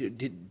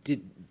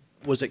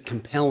 Was it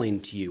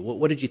compelling to you?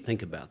 What did you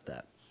think about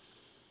that?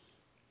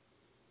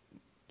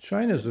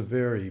 China's a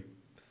very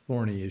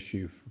thorny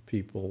issue for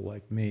people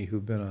like me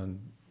who've been on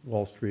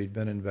Wall Street,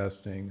 been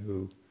investing,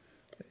 who,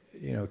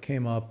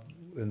 came up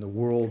in the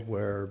world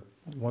where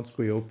once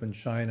we opened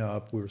China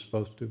up, we were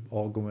supposed to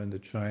all go into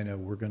China.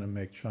 We're going to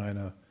make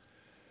China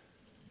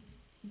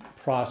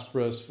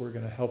prosperous. We're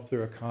going to help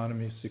their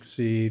economy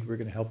succeed. We're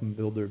going to help them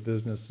build their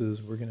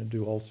businesses. We're going to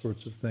do all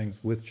sorts of things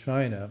with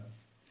China.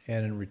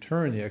 And in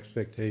return, the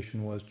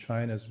expectation was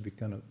China's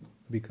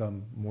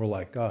become more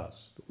like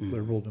us,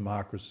 liberal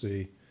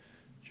democracy,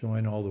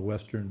 join all the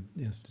Western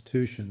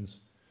institutions.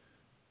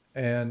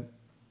 And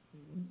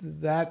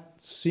that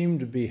seemed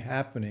to be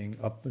happening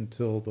up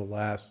until the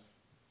last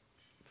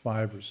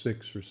 5 or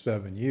 6 or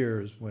 7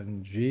 years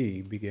when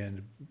Xi began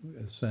to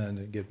ascend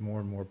and get more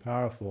and more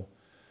powerful.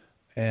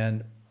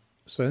 And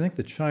so I think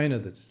the China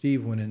that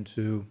Steve went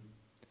into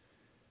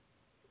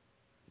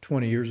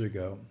 20 years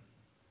ago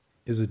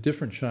is a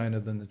different China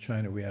than the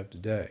China we have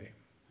today.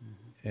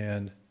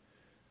 And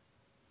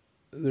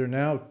there are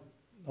now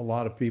a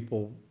lot of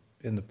people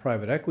in the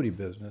private equity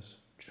business,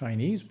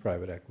 Chinese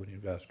private equity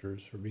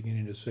investors, are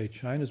beginning to say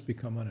China's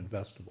become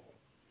uninvestable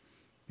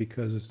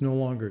because it's no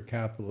longer a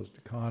capitalist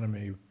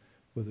economy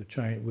with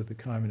the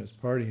Communist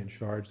Party in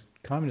charge.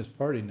 The Communist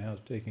Party now is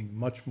taking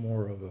much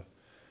more of a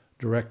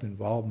direct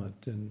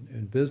involvement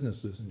in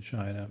businesses in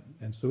China,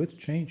 and so it's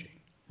changing.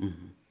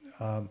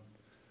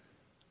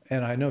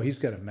 And I know he's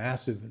got a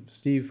massive,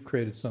 Steve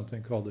created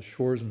something called the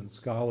Schwarzman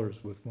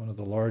Scholars with one of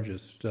the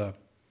largest,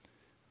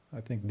 I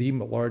think the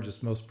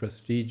largest, most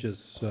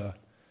prestigious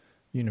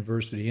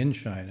university in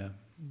China,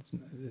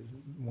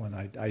 one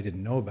I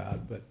didn't know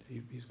about, but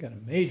he's got a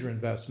major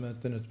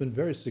investment and it's been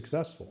very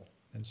successful.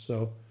 And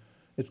so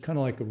it's kind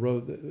of like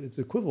it's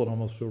equivalent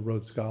almost to a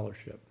Rhodes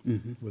Scholarship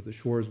with the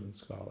Schwarzman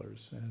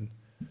Scholars. And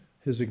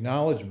his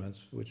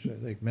acknowledgments, which I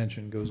think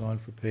mentioned goes on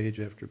for page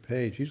after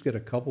page. He's got a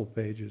couple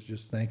pages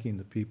just thanking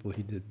the people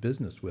he did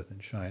business with in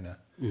China.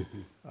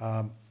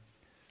 And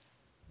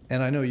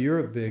I know you're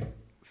a big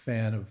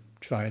fan of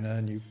China,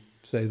 and you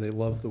say they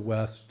love the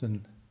West.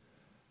 And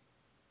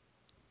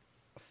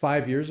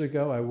 5 years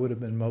ago, I would have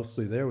been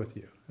mostly there with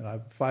you.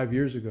 And 5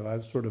 years ago, I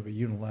was sort of a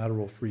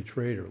unilateral free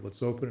trader.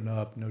 Let's open it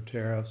up, no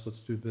tariffs, let's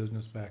do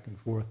business back and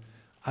forth.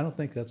 I don't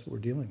think that's what we're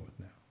dealing with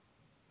now.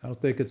 I don't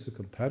think it's a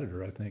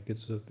competitor. I think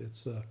it's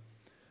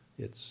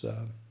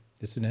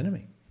an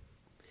enemy.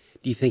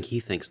 Do you think he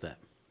thinks that?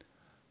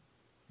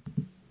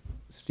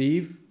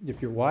 Steve,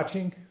 if you're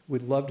watching,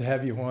 we'd love to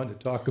have you on to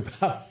talk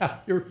about how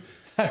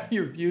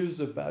your views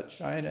about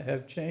China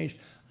have changed.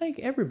 I think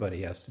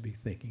everybody has to be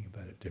thinking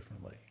about it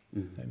differently.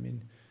 I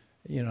mean,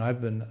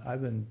 I've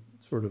been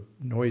sort of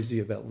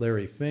noisy about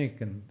Larry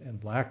Fink and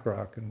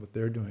BlackRock and what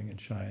they're doing in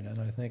China, and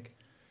I think,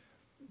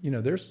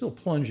 they're still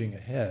plunging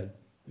ahead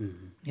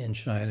in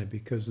China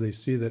because they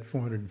see that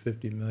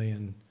 450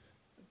 million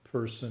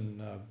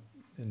person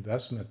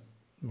investment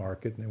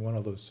market, and they want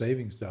all those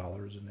savings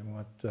dollars, and they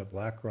want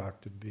BlackRock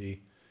to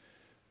be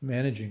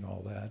managing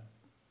all that.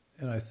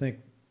 And I think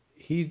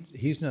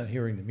he's not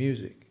hearing the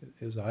music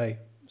as I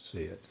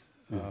see it.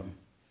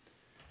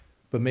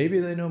 But maybe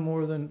they know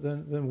more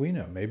than we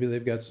know. Maybe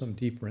they've got some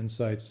deeper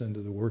insights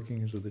into the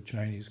workings of the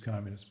Chinese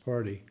Communist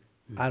Party.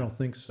 I don't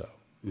think so.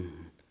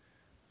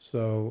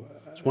 So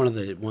it's one of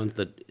the ones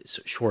that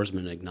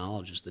Schwarzman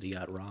acknowledges that he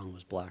got wrong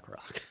was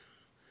BlackRock.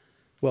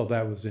 Well,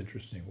 that was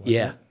interesting, wasn't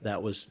it?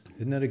 That was.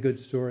 Isn't that a good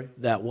story?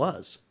 That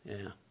was,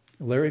 yeah.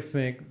 Larry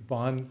Fink,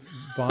 bond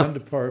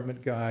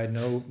department guy,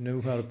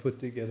 knew how to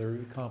put together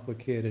a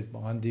complicated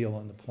bond deal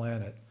on the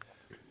planet.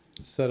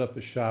 Set up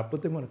a shop.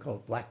 What they want to call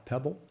it, Black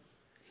Pebble?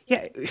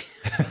 Yeah.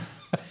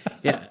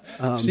 Yeah.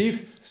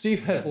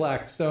 Steve had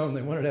Blackstone.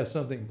 They wanted to have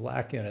something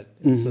black in it,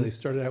 and so they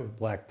started out with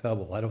Black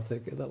Pebble. I don't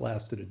think that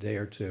lasted a day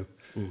or two,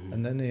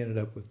 and then they ended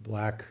up with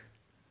Black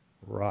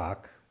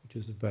Rock, which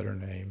is a better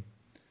name.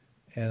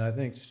 And I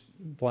think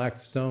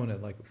Blackstone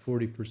had like a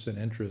 40%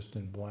 interest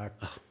in Black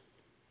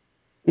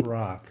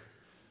Rock,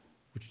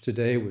 which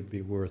today would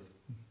be worth,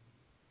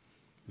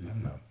 I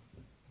don't know,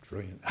 $1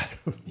 trillion. I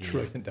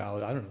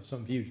don't know,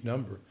 some huge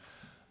number.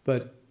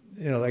 But,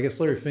 I guess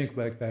Larry Fink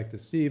back to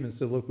Steve and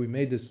said, look, we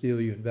made this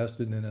deal, you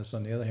invested in us.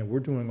 On the other hand, we're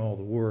doing all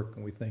the work,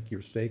 and we think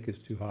your stake is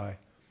too high.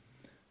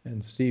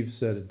 And Steve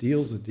said, a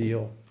deal's a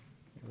deal.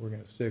 We're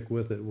going to stick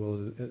with it.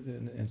 Well,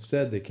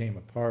 instead, they came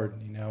apart,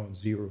 and he now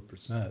owns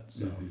 0%.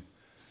 So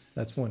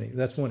that's when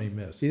he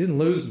missed. He didn't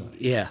lose money.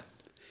 Yeah.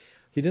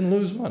 He didn't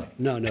lose money.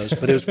 No,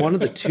 but it was one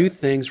of the two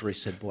things where he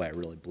said, boy, I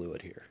really blew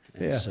it here.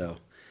 And yeah. So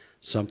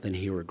something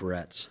he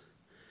regrets.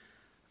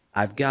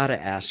 I've got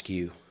to ask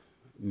you,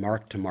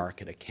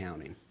 mark-to-market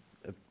accounting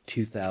of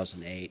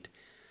 2008.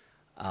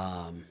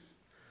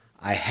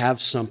 I have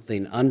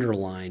something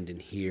underlined in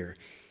here.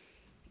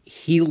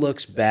 He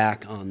looks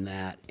back on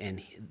that,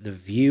 and the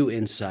view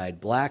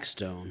inside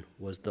Blackstone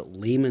was that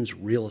Lehman's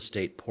real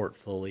estate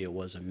portfolio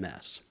was a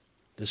mess.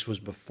 This was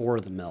before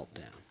the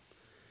meltdown.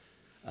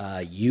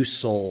 You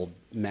sold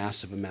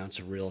massive amounts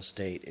of real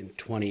estate in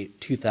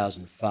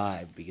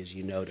 2005 because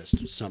you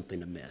noticed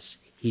something amiss.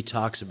 He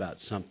talks about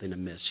something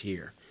amiss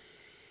here.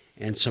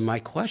 And so my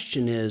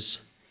question is,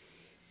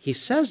 he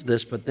says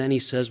this, but then he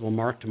says, well,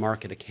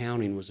 mark-to-market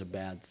accounting was a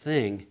bad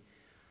thing.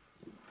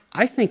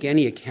 I think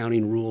any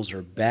accounting rules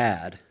are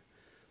bad,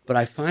 but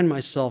I find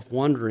myself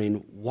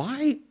wondering,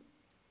 why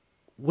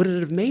would it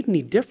have made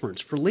any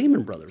difference for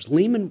Lehman Brothers?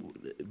 Lehman,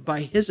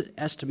 by his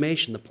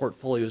estimation, the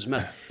portfolio is a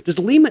mess.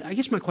 I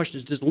guess my question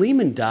is, does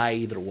Lehman die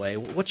either way?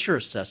 What's your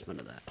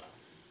assessment of that?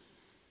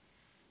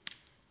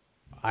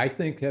 I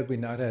think had we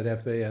not had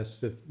FAS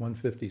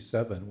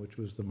 157, which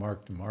was the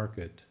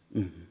mark-to-market,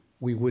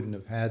 we wouldn't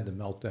have had the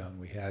meltdown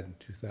we had in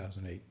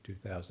 2008,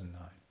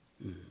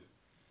 2009.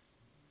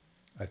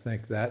 I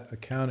think that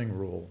accounting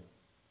rule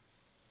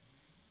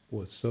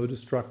was so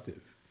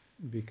destructive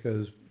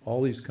because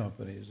all these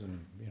companies,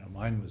 and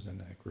mine was in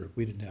that group,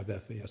 we didn't have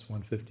FAS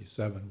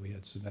 157, we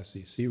had some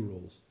SEC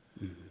rules.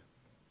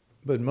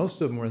 But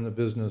most of them were in the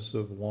business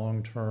of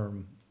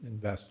long-term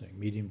investing,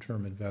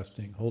 medium-term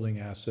investing, holding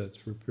assets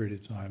for a period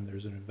of time.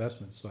 There's an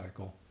investment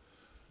cycle.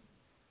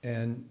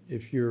 And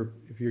if you're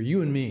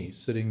you and me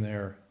sitting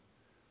there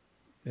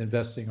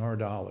investing our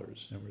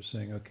dollars, and we're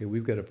saying, okay,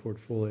 we've got a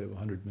portfolio of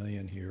 100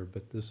 million here,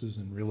 but this is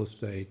in real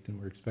estate, and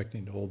we're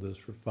expecting to hold this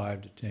for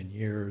 5 to 10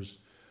 years,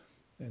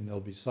 and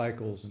there'll be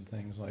cycles and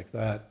things like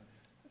that.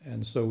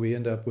 And so we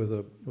end up with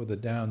a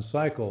down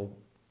cycle.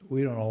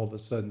 We don't all of a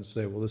sudden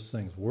say, well, this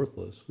thing's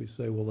worthless. We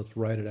say, well, let's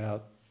write it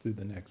out through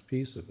the next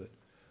piece of it.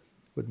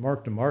 What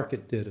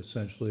mark-to-market did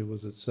essentially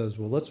was it says,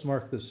 well, let's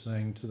mark this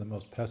thing to the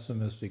most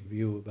pessimistic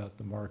view about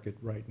the market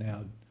right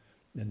now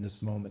in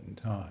this moment in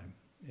time.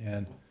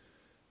 And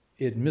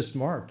it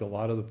mismarked a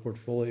lot of the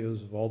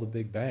portfolios of all the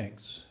big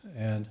banks.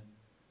 And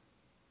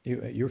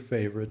your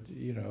favorite,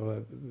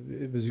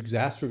 it was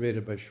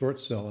exacerbated by short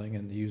selling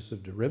and the use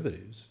of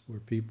derivatives, where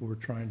people were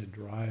trying to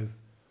drive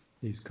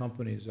these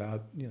companies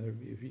out.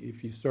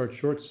 If you start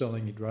short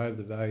selling, you drive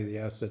the value of the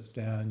assets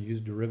down, use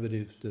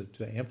derivatives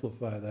to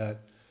amplify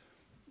that.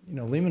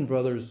 Lehman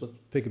Brothers, let's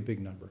pick a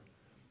big number.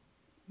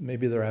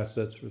 Maybe their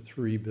assets were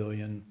 $3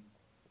 billion,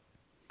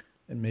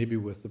 and maybe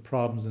with the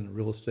problems in the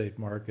real estate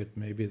market,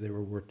 maybe they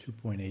were worth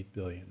 $2.8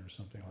 billion or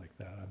something like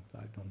that.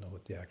 I don't know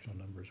what the actual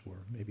numbers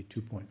were, maybe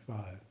 2.5.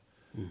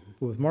 Mm-hmm.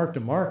 But with mark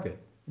to market,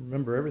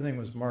 remember everything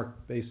was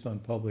marked based on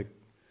public.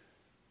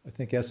 I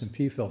think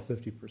S&P fell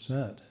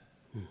 50%.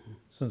 Mm-hmm.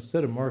 So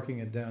instead of marking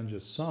it down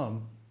just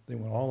some, they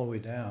went all the way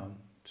down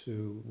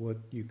to what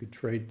you could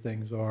trade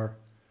things are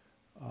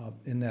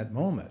in that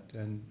moment.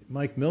 And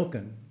Mike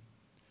Milken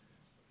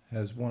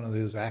has one of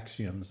those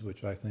axioms,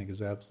 which I think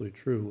is absolutely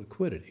true: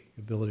 liquidity,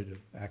 ability to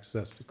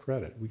access to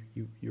credit.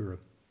 You're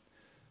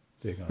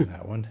big on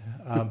that one.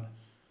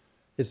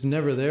 It's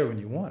never there when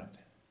you want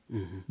it,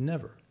 mm-hmm.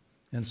 Never.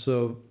 And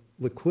so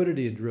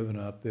liquidity had driven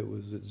up. It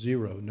was at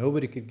zero.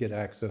 Nobody could get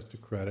access to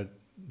credit.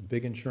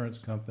 Big insurance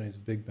companies,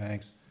 big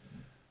banks.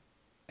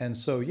 And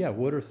so, yeah,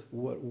 what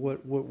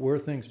were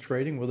things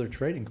trading? Well, they're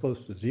trading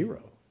close to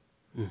zero.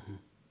 Mm-hmm.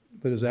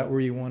 But is that where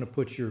you want to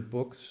put your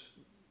books?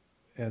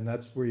 And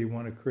that's where you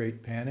want to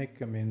create panic?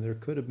 I mean, there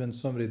could have been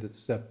somebody that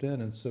stepped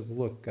in and said,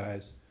 well, look,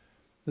 guys,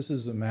 this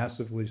is a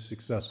massively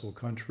successful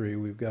country.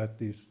 We've got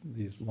these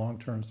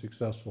long-term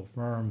successful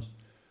firms.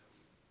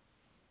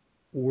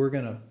 We're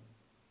going to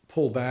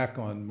pull back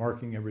on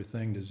marking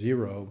everything to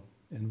zero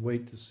and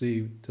wait to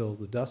see till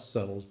the dust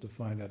settles to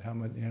find out how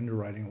many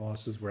underwriting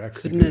losses we're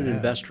actually going to have. Couldn't an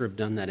investor have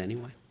done that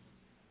anyway?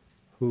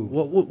 Who?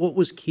 What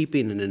was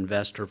keeping an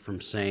investor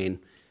from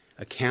saying,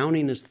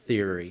 accounting is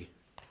theory?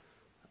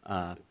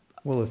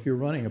 Well, if you're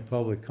running a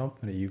public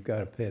company, you've got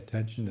to pay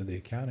attention to the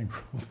accounting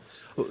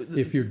rules.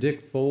 If you're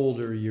Dick Fold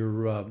or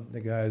you're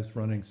the guys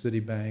running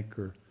Citibank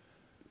or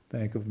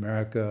Bank of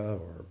America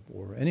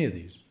or any of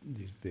these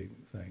big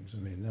things,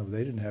 I mean, no,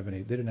 they didn't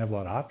have a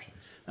lot of options.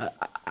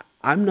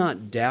 I'm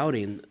not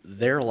doubting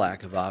their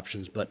lack of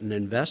options, but an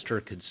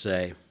investor could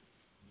say,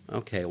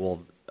 okay,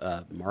 well,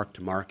 mark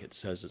to market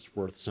says it's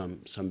worth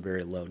some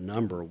very low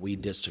number. We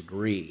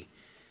disagree.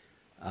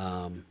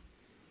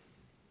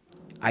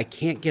 I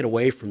can't get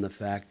away from the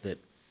fact that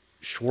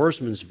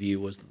Schwarzman's view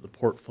was that the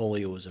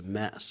portfolio was a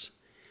mess.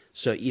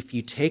 So if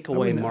you take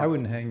away... I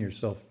wouldn't hang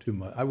yourself too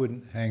much. I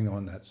wouldn't hang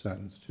on that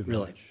sentence too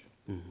really? Much.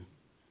 Mm-hmm.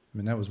 I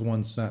mean, that was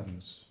one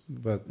sentence.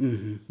 But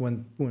mm-hmm.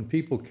 when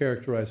people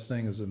characterize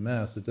things as a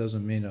mess, it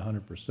doesn't mean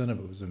 100% of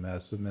it was a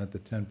mess. It meant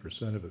that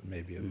 10% of it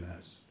may be a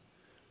mess.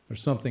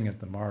 There's something at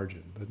the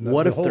margin. But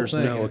what if there's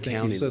thing, no I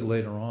accounting? think you said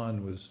later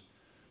on was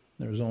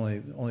there was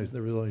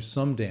only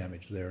some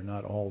damage there,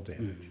 not all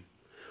damage. Mm-hmm.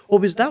 Well,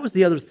 because that was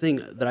the other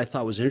thing that I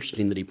thought was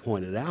interesting that he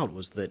pointed out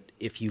was that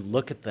if you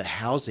look at the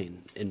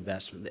housing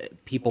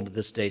investment, people to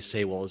this day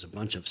say, well, there's a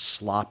bunch of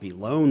sloppy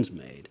loans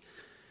made.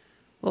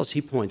 Well, as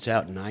he points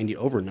out,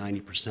 over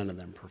 90% of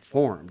them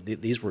performed.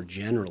 These were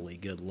generally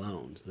good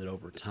loans that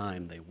over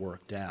time they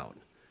worked out.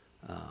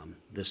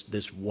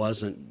 This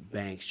wasn't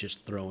banks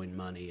just throwing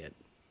money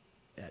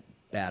at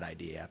bad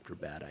idea after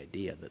bad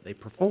idea, that they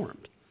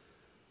performed.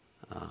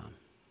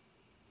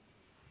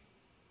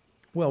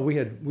 Well, we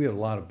had a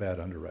lot of bad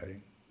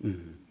underwriting.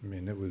 Mm-hmm. I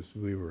mean,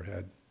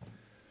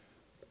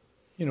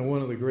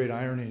 one of the great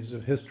ironies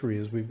of history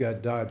is we've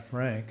got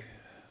Dodd-Frank,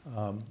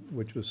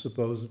 which was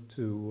supposed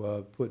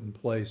to put in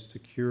place to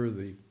cure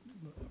the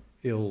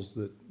ills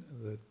that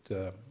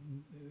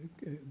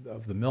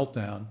of the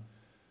meltdown,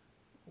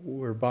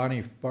 where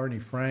Barney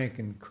Frank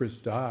and Chris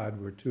Dodd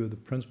were two of the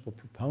principal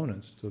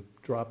proponents to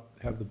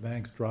have the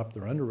banks drop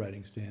their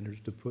underwriting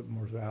standards to put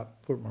more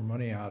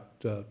money out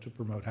to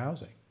promote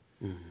housing.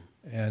 Mm-hmm.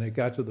 And it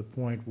got to the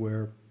point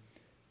where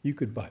you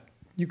could buy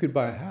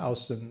a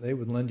house and they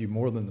would lend you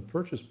more than the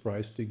purchase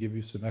price to give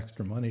you some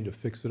extra money to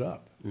fix it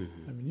up.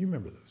 Mm-hmm. I mean, you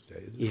remember those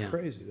days. It's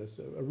crazy. That's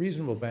a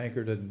reasonable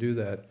banker doesn't do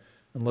that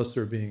unless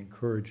they're being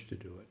encouraged to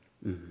do it.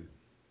 Mm-hmm.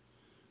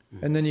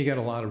 Mm-hmm. And then you got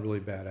a lot of really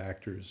bad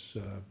actors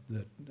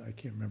that I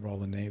can't remember all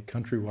the names.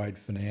 Countrywide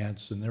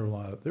Finance, and there were a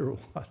lot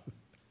of.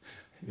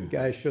 The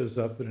guy shows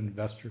up at an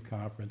investor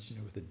conference,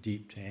 with a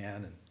deep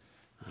tan and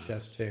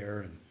chest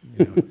hair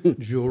and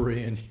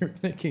jewelry, and you're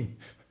thinking,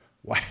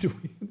 why do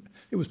we?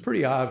 It was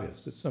pretty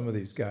obvious that some of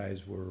these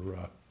guys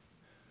were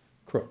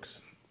crooks.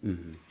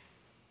 Mm-hmm.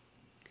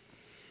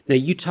 Now,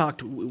 you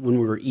talked when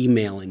we were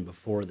emailing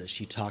before this.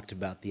 You talked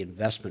about the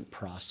investment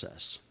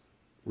process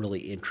really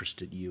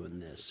interested you in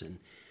this,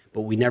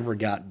 but we never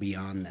got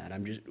beyond that.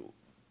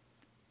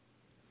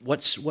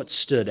 What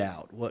stood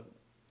out? What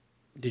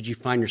did you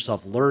find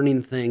yourself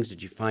learning things?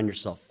 Did you find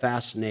yourself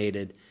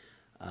fascinated?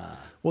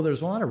 Well,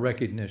 there's a lot of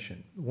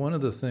recognition. One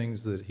of the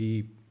things that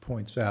he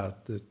points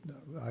out that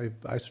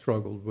I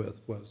struggled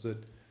with was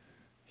that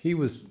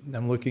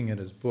I'm looking at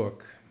his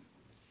book,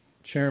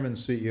 chairman,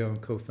 CEO,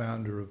 and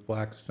co-founder of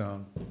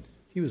Blackstone.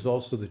 He was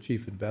also the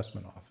chief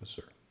investment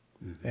officer.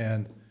 Mm-hmm.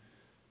 And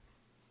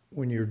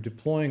when you're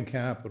deploying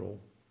capital,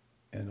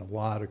 and a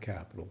lot of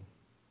capital,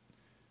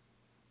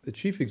 the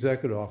chief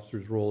executive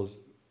officer's role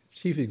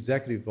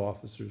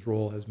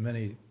has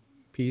many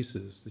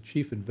pieces. The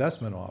chief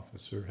investment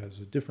officer has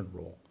a different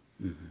role.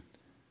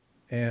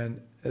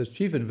 And as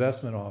chief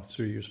investment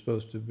officer, you're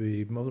supposed to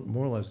be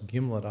more or less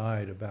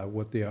gimlet-eyed about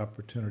what the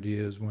opportunity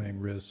is, weighing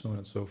risks, so on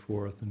and so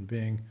forth, and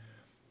being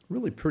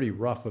really pretty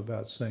rough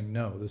about saying,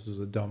 no, this is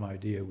a dumb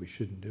idea, we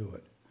shouldn't do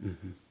it.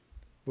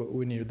 But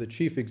when you're the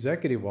chief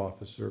executive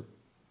officer,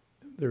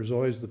 there's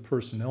always the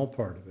personnel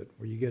part of it,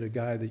 where you get a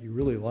guy that you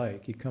really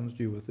like, he comes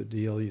to you with a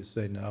deal, you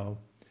say no,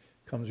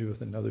 comes to you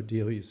with another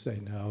deal, you say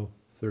no,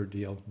 third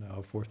deal,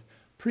 no, fourth.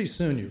 Pretty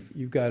soon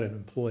you've got an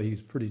employee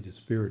who's pretty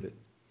dispirited.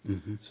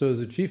 So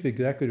as a chief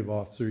executive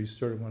officer, you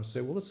sort of want to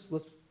say, well,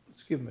 let's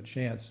give him a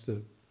chance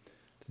to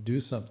do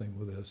something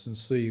with this. And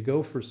so you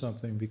go for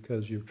something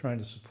because you're trying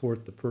to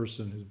support the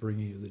person who's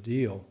bringing you the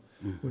deal.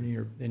 When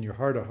you're in your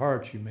heart of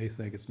hearts, you may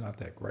think it's not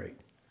that great.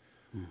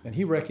 And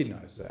he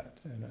recognized that,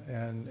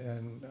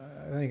 and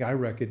I think I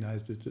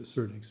recognized it to a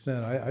certain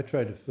extent. I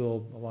tried to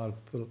fill a lot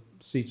of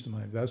seats in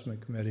my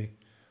investment committee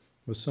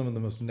with some of the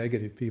most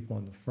negative people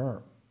in the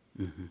firm,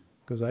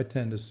 because I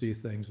tend to see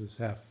things as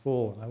half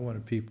full, and I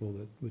wanted people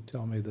that would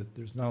tell me that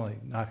there's not only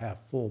not half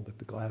full, but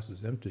the glass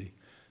is empty.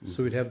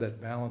 So we'd have that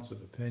balance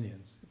of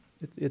opinions.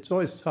 It's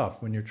always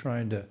tough when you're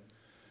trying to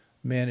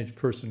manage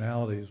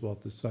personalities while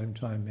at the same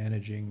time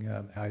managing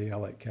how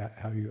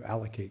you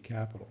allocate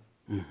capital.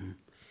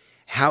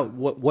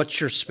 What's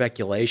your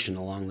speculation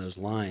along those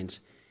lines?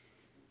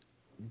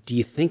 Do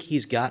you think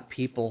he's got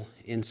people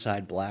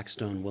inside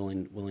Blackstone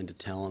willing to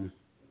tell him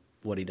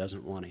what he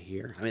doesn't want to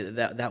hear? I mean,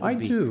 that would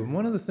be... I do.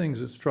 One of the things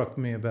that struck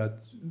me about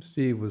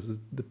Steve was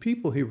the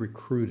people he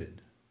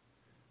recruited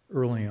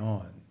early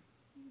on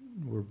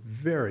were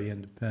very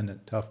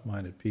independent,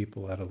 tough-minded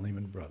people out of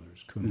Lehman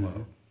Brothers, cum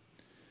laude.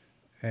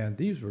 And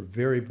these were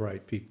very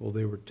bright people.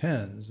 They were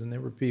tens, and they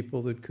were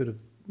people that could have,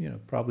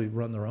 probably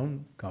run their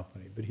own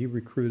company. But he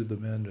recruited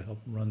them in to help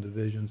run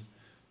divisions.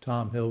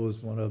 Tom Hill was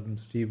one of them,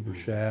 Steve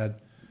Burchard.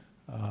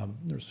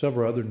 There's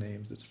several other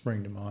names that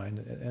spring to mind.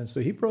 And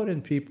so he brought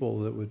in people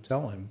that would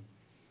tell him,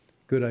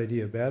 good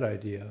idea, bad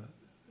idea.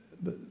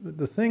 But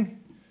the thing,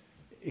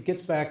 it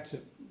gets back to,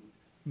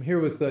 I'm here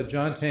with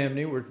John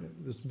Tamny. We're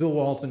this Bill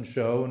Walton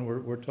show, and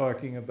we're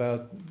talking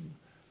about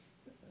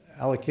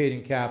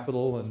allocating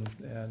capital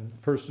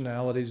and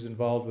personalities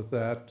involved with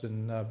that,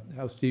 and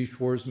how Steve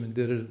Schwarzman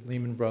did it at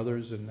Lehman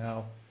Brothers, and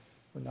now,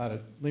 well, not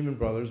at Lehman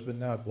Brothers, but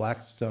now at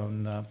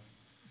Blackstone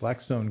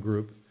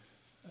Group.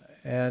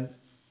 And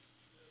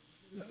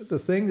the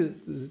thing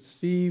that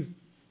Steve,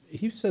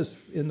 he says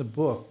in the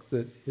book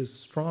that his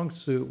strong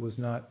suit was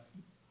not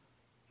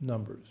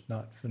numbers,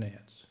 not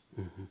finance.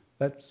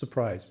 That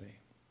surprised me.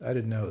 I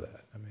didn't know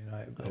that. I mean,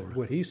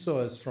 what he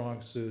saw as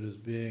strong suit as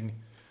being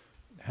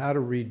how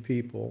to read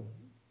people,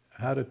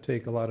 how to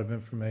take a lot of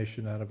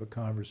information out of a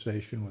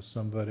conversation with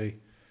somebody.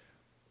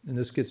 And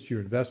this gets to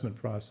your investment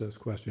process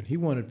question. He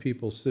wanted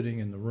people sitting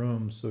in the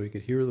room so he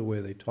could hear the way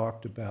they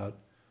talked about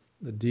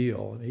the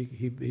deal. And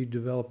he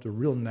developed a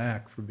real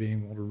knack for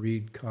being able to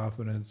read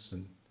confidence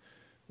and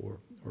or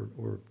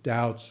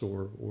doubts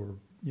or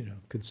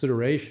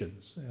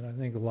considerations. And I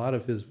think a lot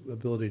of his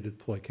ability to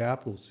deploy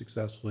capital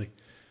successfully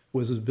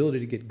was his ability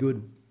to get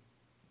good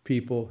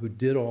people who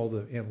did all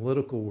the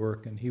analytical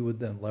work, and he would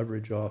then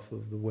leverage off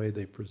of the way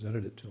they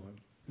presented it to him.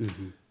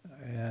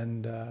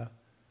 And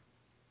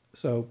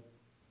so,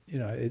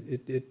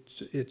 it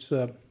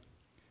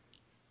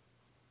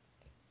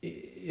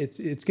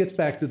gets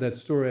back to that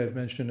story I've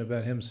mentioned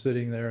about him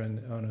sitting there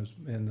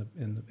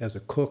as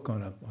a cook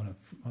on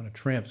a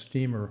tramp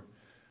steamer,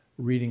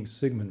 reading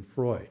Sigmund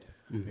Freud.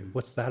 I mean,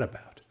 what's that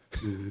about?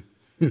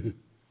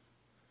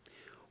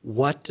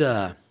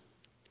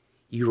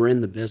 You were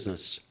in the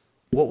business.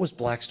 What was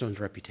Blackstone's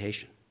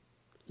reputation?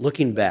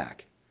 Looking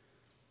back.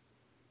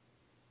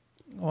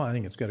 Oh, I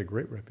think it's got a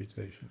great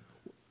reputation.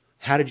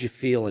 How did you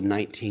feel in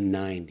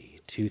 1990,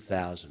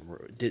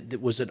 2000?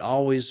 Was it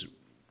always,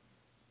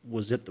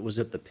 was it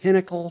the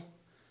pinnacle?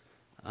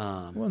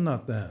 Well,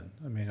 not then.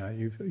 I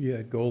mean, you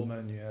had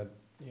Goldman, you had,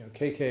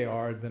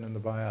 KKR had been in the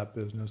buyout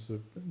business.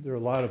 There are a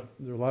lot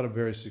of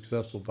very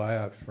successful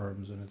buyout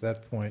firms, and at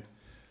that point,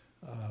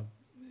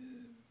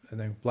 I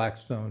think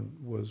Blackstone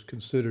was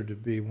considered to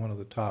be one of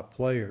the top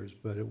players,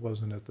 but it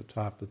wasn't at the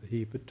top of the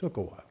heap. It took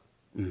a while.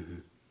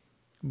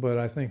 But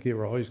I think they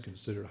were always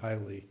considered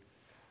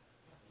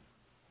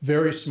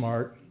very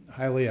smart,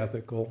 highly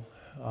ethical,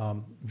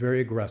 very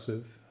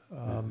aggressive,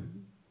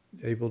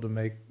 able to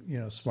make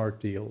smart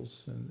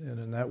deals, and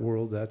in that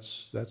world,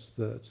 that's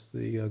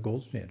the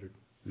gold standard.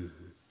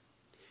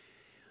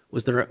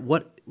 Was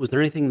there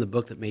anything in the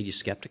book that made you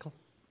skeptical,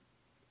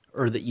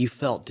 or that you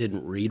felt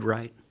didn't read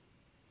right?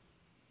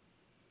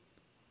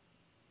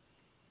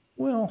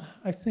 Well,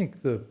 I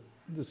think the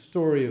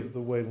story of the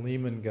way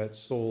Lehman got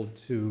sold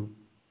to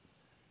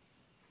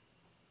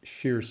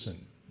Shearson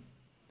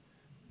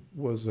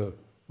was a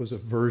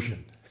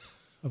version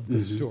of the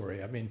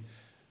story. I mean,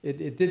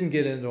 it didn't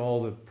get into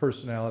all the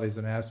personalities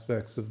and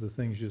aspects of the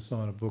things you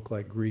saw in a book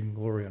like Greed and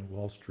Glory on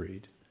Wall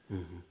Street.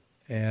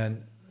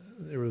 And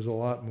there was a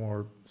lot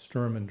more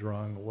Sturm and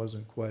Drang. It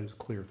wasn't quite as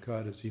clear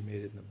cut as he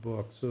made it in the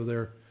book. So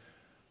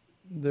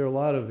there are a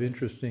lot of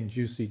interesting,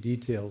 juicy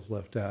details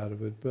left out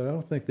of it, but I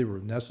don't think they were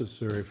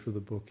necessary for the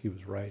book he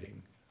was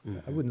writing.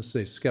 I wouldn't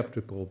say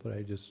skeptical, but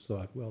I just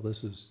thought, well,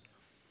 this is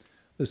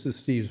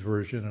Steve's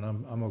version, and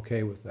I'm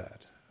okay with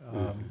that.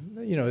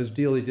 You know, his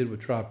deal he did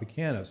with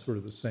Tropicana is sort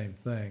of the same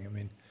thing. I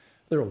mean,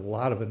 there are a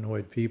lot of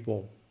annoyed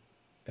people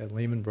at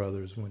Lehman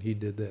Brothers when he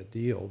did that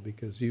deal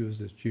because he was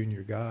this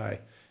junior guy,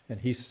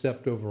 and he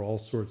stepped over all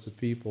sorts of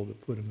people to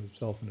put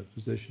himself in a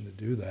position to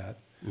do that.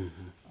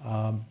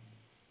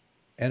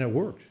 And it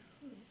worked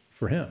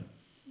for him.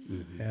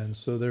 And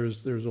so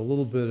there's a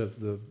little bit of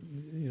the,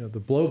 you know, the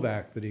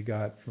blowback that he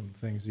got from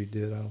things he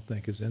did, I don't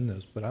think is in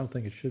this, but I don't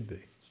think it should be.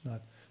 It's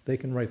not, they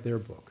can write their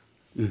book.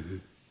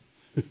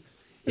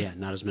 Yeah,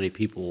 not as many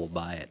people will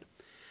buy it.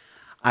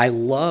 I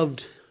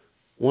loved,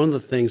 one of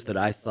the things that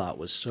I thought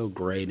was so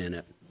great in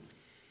it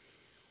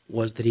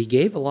was that he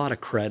gave a lot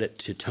of credit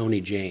to Tony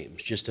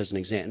James, just as an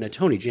example. Now,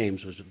 Tony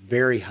James was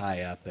very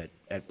high up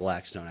at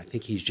Blackstone. I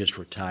think he's just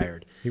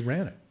retired. He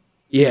ran it.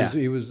 Yeah.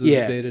 He was the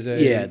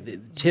day-to-day. Yeah, the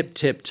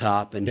tip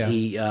top. And Yeah.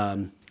 he,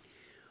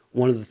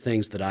 one of the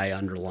things that I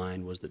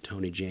underlined was that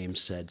Tony James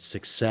said,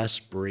 success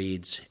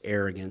breeds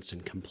arrogance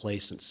and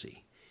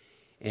complacency.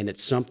 And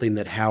it's something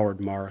that Howard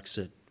Marks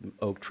at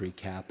Oak Tree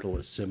Capital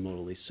has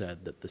similarly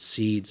said, that the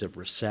seeds of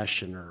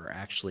recession are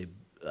actually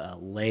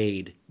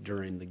laid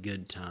during the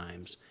good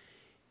times,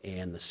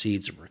 and the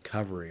seeds of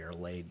recovery are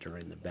laid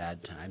during the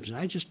bad times. And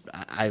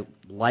I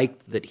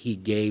liked that he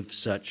gave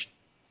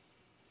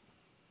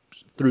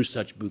through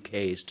such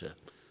bouquets to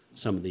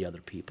some of the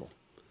other people.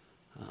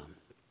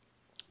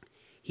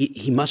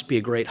 He must be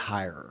a great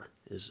hirer.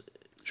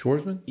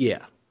 Schwarzman?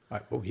 Yeah.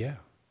 Oh, yeah.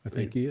 I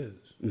think he is.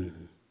 I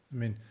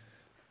mean,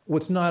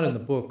 what's not in the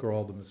book are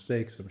all the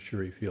mistakes I'm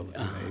sure he feels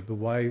he made, but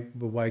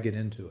why get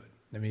into it?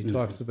 I mean, he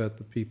talks about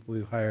the people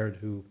he hired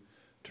who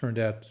turned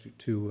out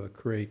to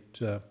create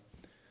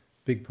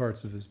big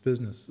parts of his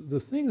business. The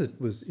thing that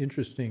was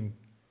interesting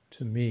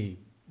to me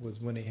was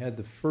when he had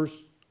the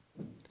first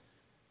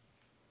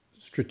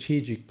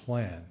strategic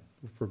plan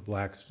for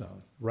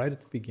Blackstone, right at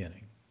the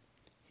beginning,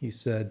 he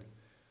said,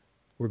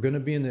 we're going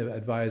to be in the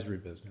advisory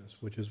business,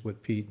 which is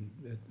what Pete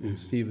and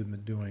Steve had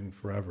been doing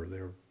forever.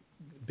 They were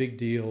big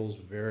deals,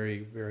 very,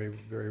 very,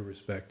 very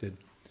respected.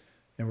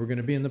 And we're going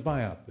to be in the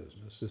buyout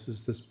business. This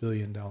is this $1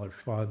 billion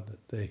fund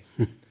that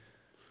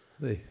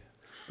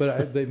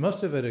they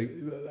must have had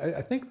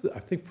I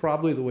think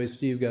probably the way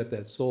Steve got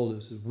that sold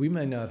is we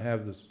may not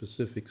have the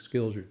specific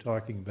skills you're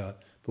talking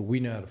about, but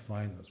we know how to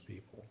find those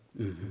people.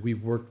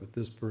 We've worked with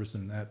this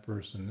person, that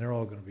person, they're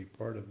all going to be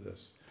part of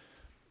this.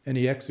 And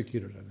he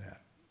executed on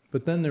that.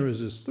 But then there was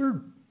this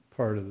third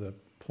part of the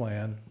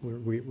plan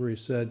where he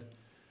said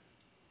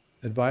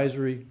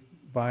advisory,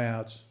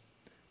 buyouts,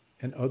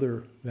 and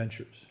other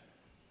ventures.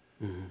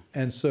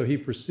 And so he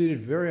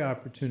proceeded very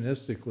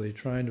opportunistically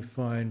trying to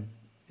find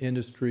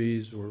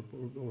industries or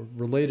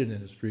related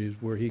industries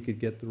where he could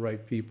get the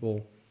right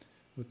people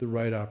with the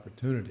right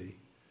opportunity.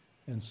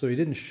 And so he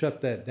didn't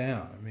shut that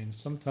down. I mean,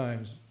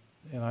 sometimes,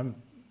 and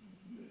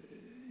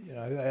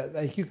I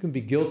think you can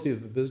be guilty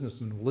of a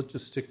businessman, let's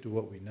just stick to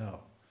what we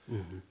know.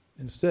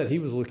 Instead, he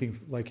was looking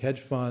like hedge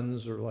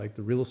funds or like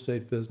the real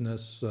estate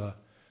business,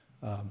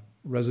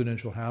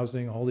 residential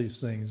housing, all these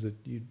things that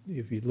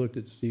if you'd looked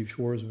at Steve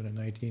Schwarzman in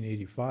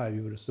 1985,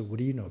 you would have said, what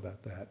do you know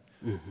about that?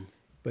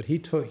 But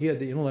he had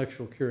the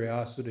intellectual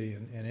curiosity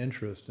and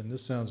interest, and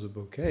this sounds a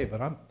bouquet,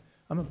 but I'm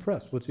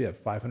impressed. What's he have,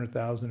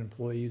 500,000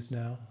 employees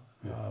now?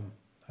 I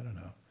don't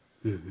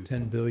know,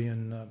 10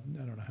 billion, I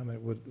don't know how many,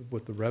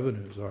 what the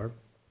revenues are.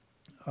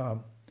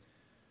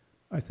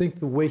 I think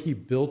the way he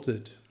built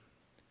it,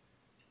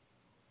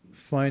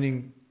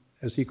 finding,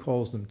 as he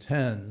calls them,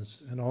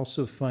 tens, and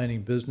also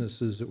finding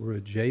businesses that were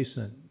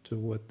adjacent to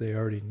what they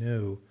already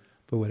knew,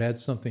 but would add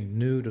something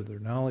new to their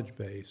knowledge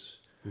base,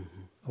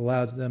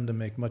 allowed them to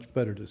make much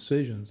better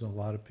decisions than a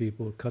lot of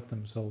people who cut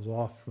themselves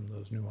off from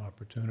those new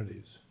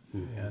opportunities.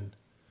 And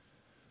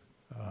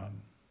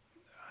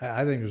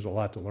I think there's a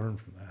lot to learn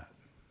from that.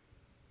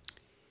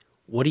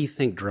 What do you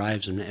think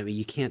drives him? I mean,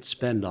 you can't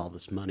spend all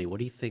this money. What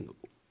do you think?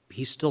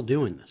 He's still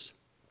doing this.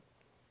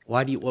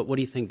 What do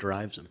you think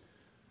drives him?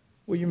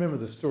 Well, you remember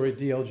the story,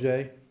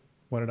 DLJ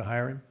wanted to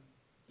hire him?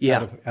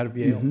 Yeah. Out of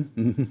Yale.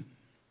 And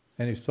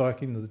he's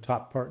talking to the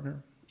top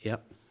partner.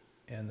 Yep.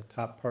 And the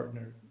top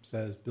partner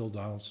says, Bill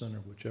Donaldson or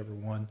whichever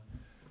one,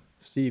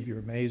 Steve, you're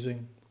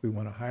amazing. We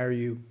want to hire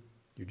you.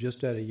 You're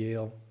just out of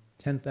Yale,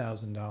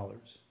 $10,000.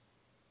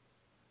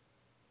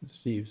 And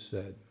Steve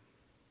said,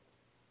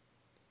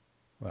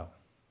 well,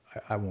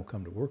 I won't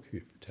come to work for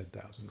you for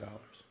 $10,000.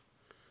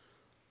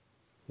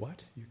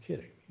 What? You're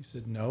kidding. He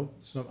said, no,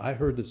 I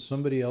heard that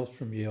somebody else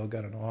from Yale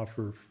got an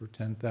offer for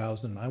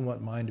 $10,000, and I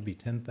want mine to be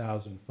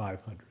 $10,500.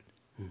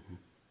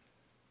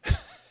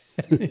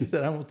 He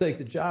said, I won't take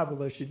the job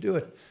unless you do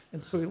it.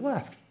 And so he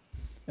left.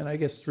 And I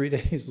guess 3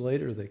 days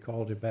later, they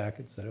called him back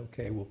and said,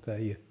 okay, we'll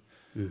pay you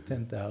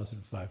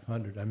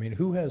 $10,500. I mean,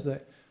 who has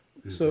that?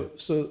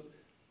 So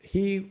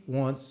he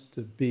wants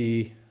to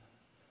be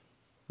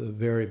the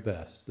very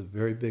best, the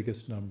very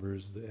biggest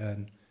numbers,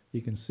 and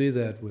You can see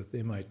that with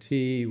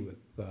MIT, with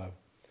I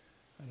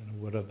don't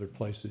know what other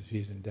places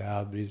he's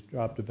endowed, but he's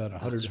dropped about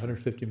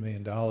 $150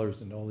 million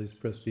into all these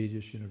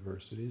prestigious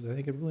universities. I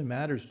think it really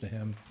matters to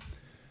him.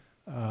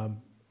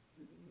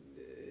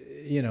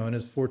 In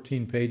his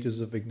 14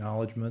 pages of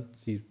acknowledgement,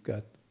 he's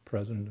got the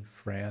President of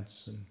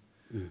France and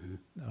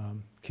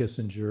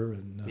Kissinger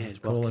and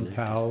Colin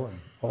Powell and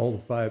all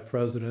the 5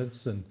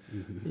 presidents. And,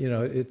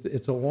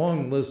 it's a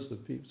long list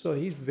of people. So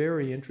he's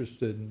very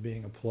interested in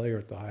being a player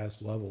at the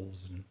highest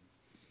levels. And,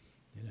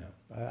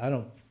 I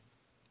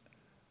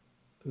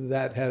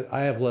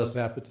have less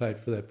appetite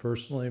for that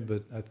personally,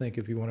 but I think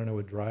if you want to know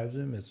what drives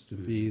him, it's to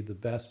be the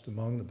best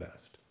among the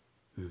best.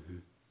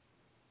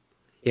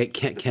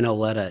 Ken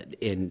Oletta,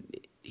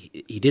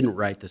 he didn't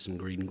write this in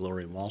Greed and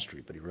Glory in Wall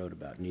Street, but he wrote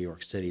about New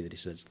York City, that he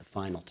said it's the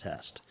final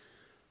test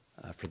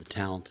for the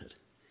talented.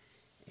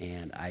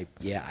 And I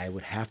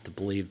would have to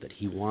believe that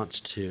he wants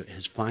to,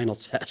 his final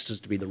test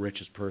is to be the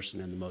richest person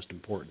in the most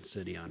important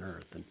city on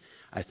earth. And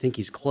I think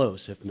he's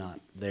close, if not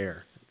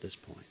there at this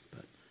point,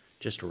 but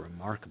just a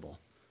remarkable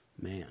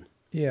man.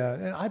 Yeah,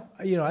 and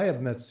I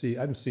have met Steve.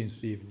 I haven't seen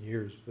Steve in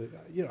years, but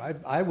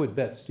I would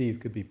bet Steve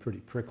could be pretty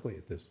prickly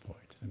at this point.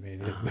 I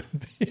mean, it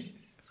would be,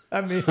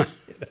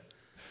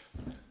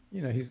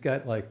 he's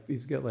got like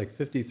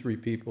 53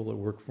 people that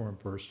work for him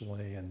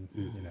personally, and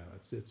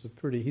he's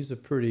a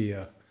pretty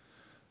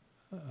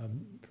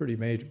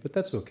major. But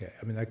that's okay.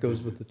 I mean, that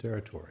goes with the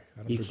territory.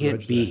 I don't You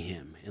can't be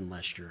him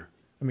unless you're.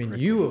 I mean,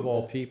 prickly. You of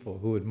all people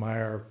who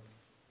admire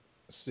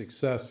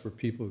success for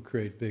people who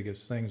create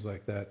biggest things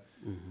like that.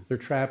 Their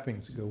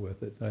trappings go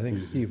with it. And I think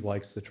Steve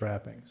likes the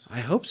trappings.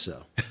 I hope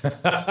so.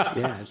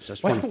 Yeah, I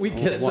just want to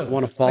follow him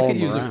around. I could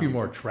use around. A few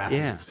more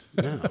trappings.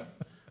 Yeah, no,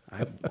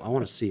 I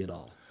want to see it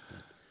all.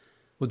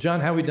 Well,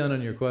 John, how are we done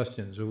on your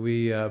questions? Are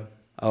we?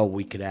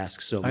 We could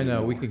ask so many. I know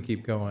more. we can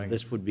keep going.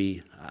 This would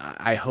be.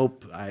 I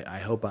hope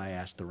I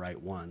asked the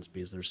right ones,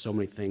 because there's so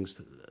many things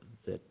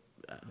that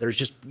there's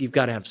just, you've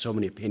got to have so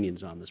many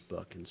opinions on this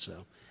book, and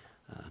so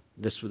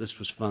this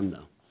was fun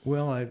though.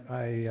 Well, I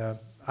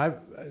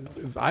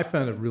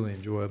found it really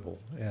enjoyable,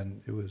 and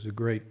it was a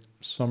great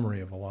summary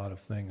of a lot of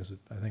things that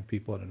I think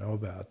people ought to know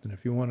about. And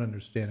if you want to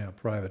understand how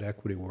private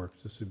equity works,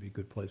 this would be a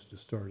good place to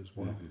start as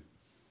well.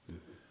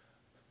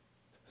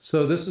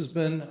 So this has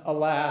been,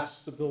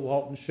 alas, the Bill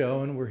Walton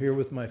Show, and we're here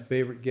with my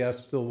favorite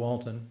guest, Bill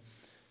Walton.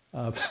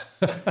 Wait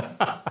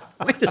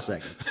a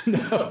second.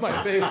 No,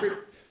 my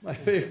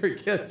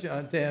favorite guest,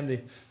 John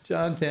Tamny.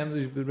 John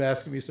Tamny's been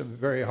asking me some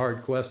very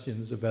hard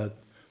questions about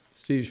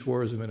Steve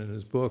Schwarzman and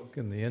his book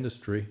and the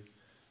industry,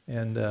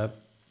 and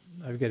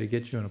I've got to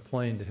get you on a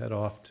plane to head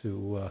off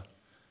to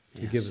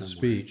give a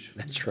speech.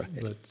 That's right.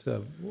 But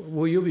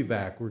you'll be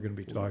back. We're going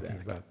to be talking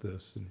about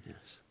this, and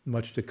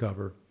much to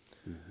cover.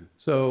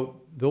 So,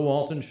 Bill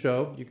Walton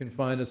Show. You can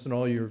find us on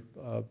all your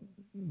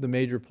the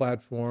major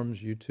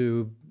platforms: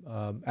 YouTube,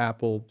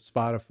 Apple,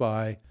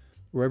 Spotify,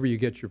 wherever you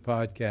get your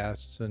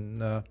podcasts,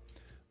 and.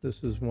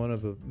 This is one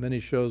of the many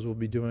shows we'll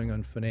be doing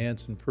on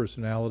finance and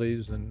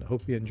personalities, and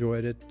hope you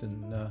enjoyed it,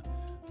 and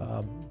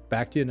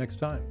back to you next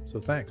time. So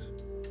thanks.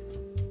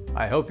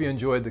 I hope you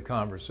enjoyed the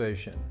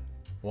conversation.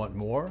 Want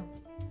more?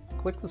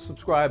 Click the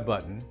subscribe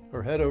button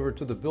or head over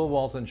to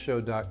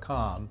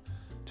thebillwaltonshow.com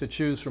to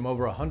choose from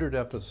over 100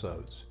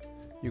 episodes.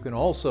 You can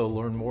also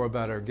learn more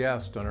about our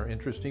guest on our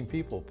Interesting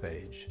People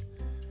page.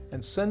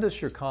 And send us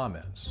your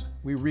comments.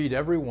 We read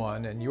every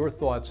one, and your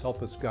thoughts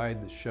help us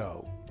guide the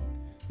show.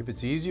 If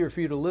it's easier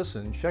for you to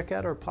listen, check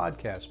out our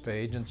podcast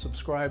page and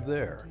subscribe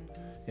there.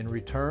 In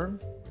return,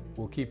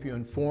 we'll keep you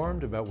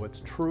informed about what's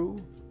true,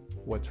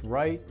 what's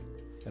right,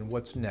 and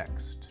what's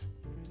next.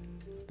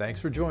 Thanks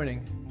for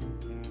joining.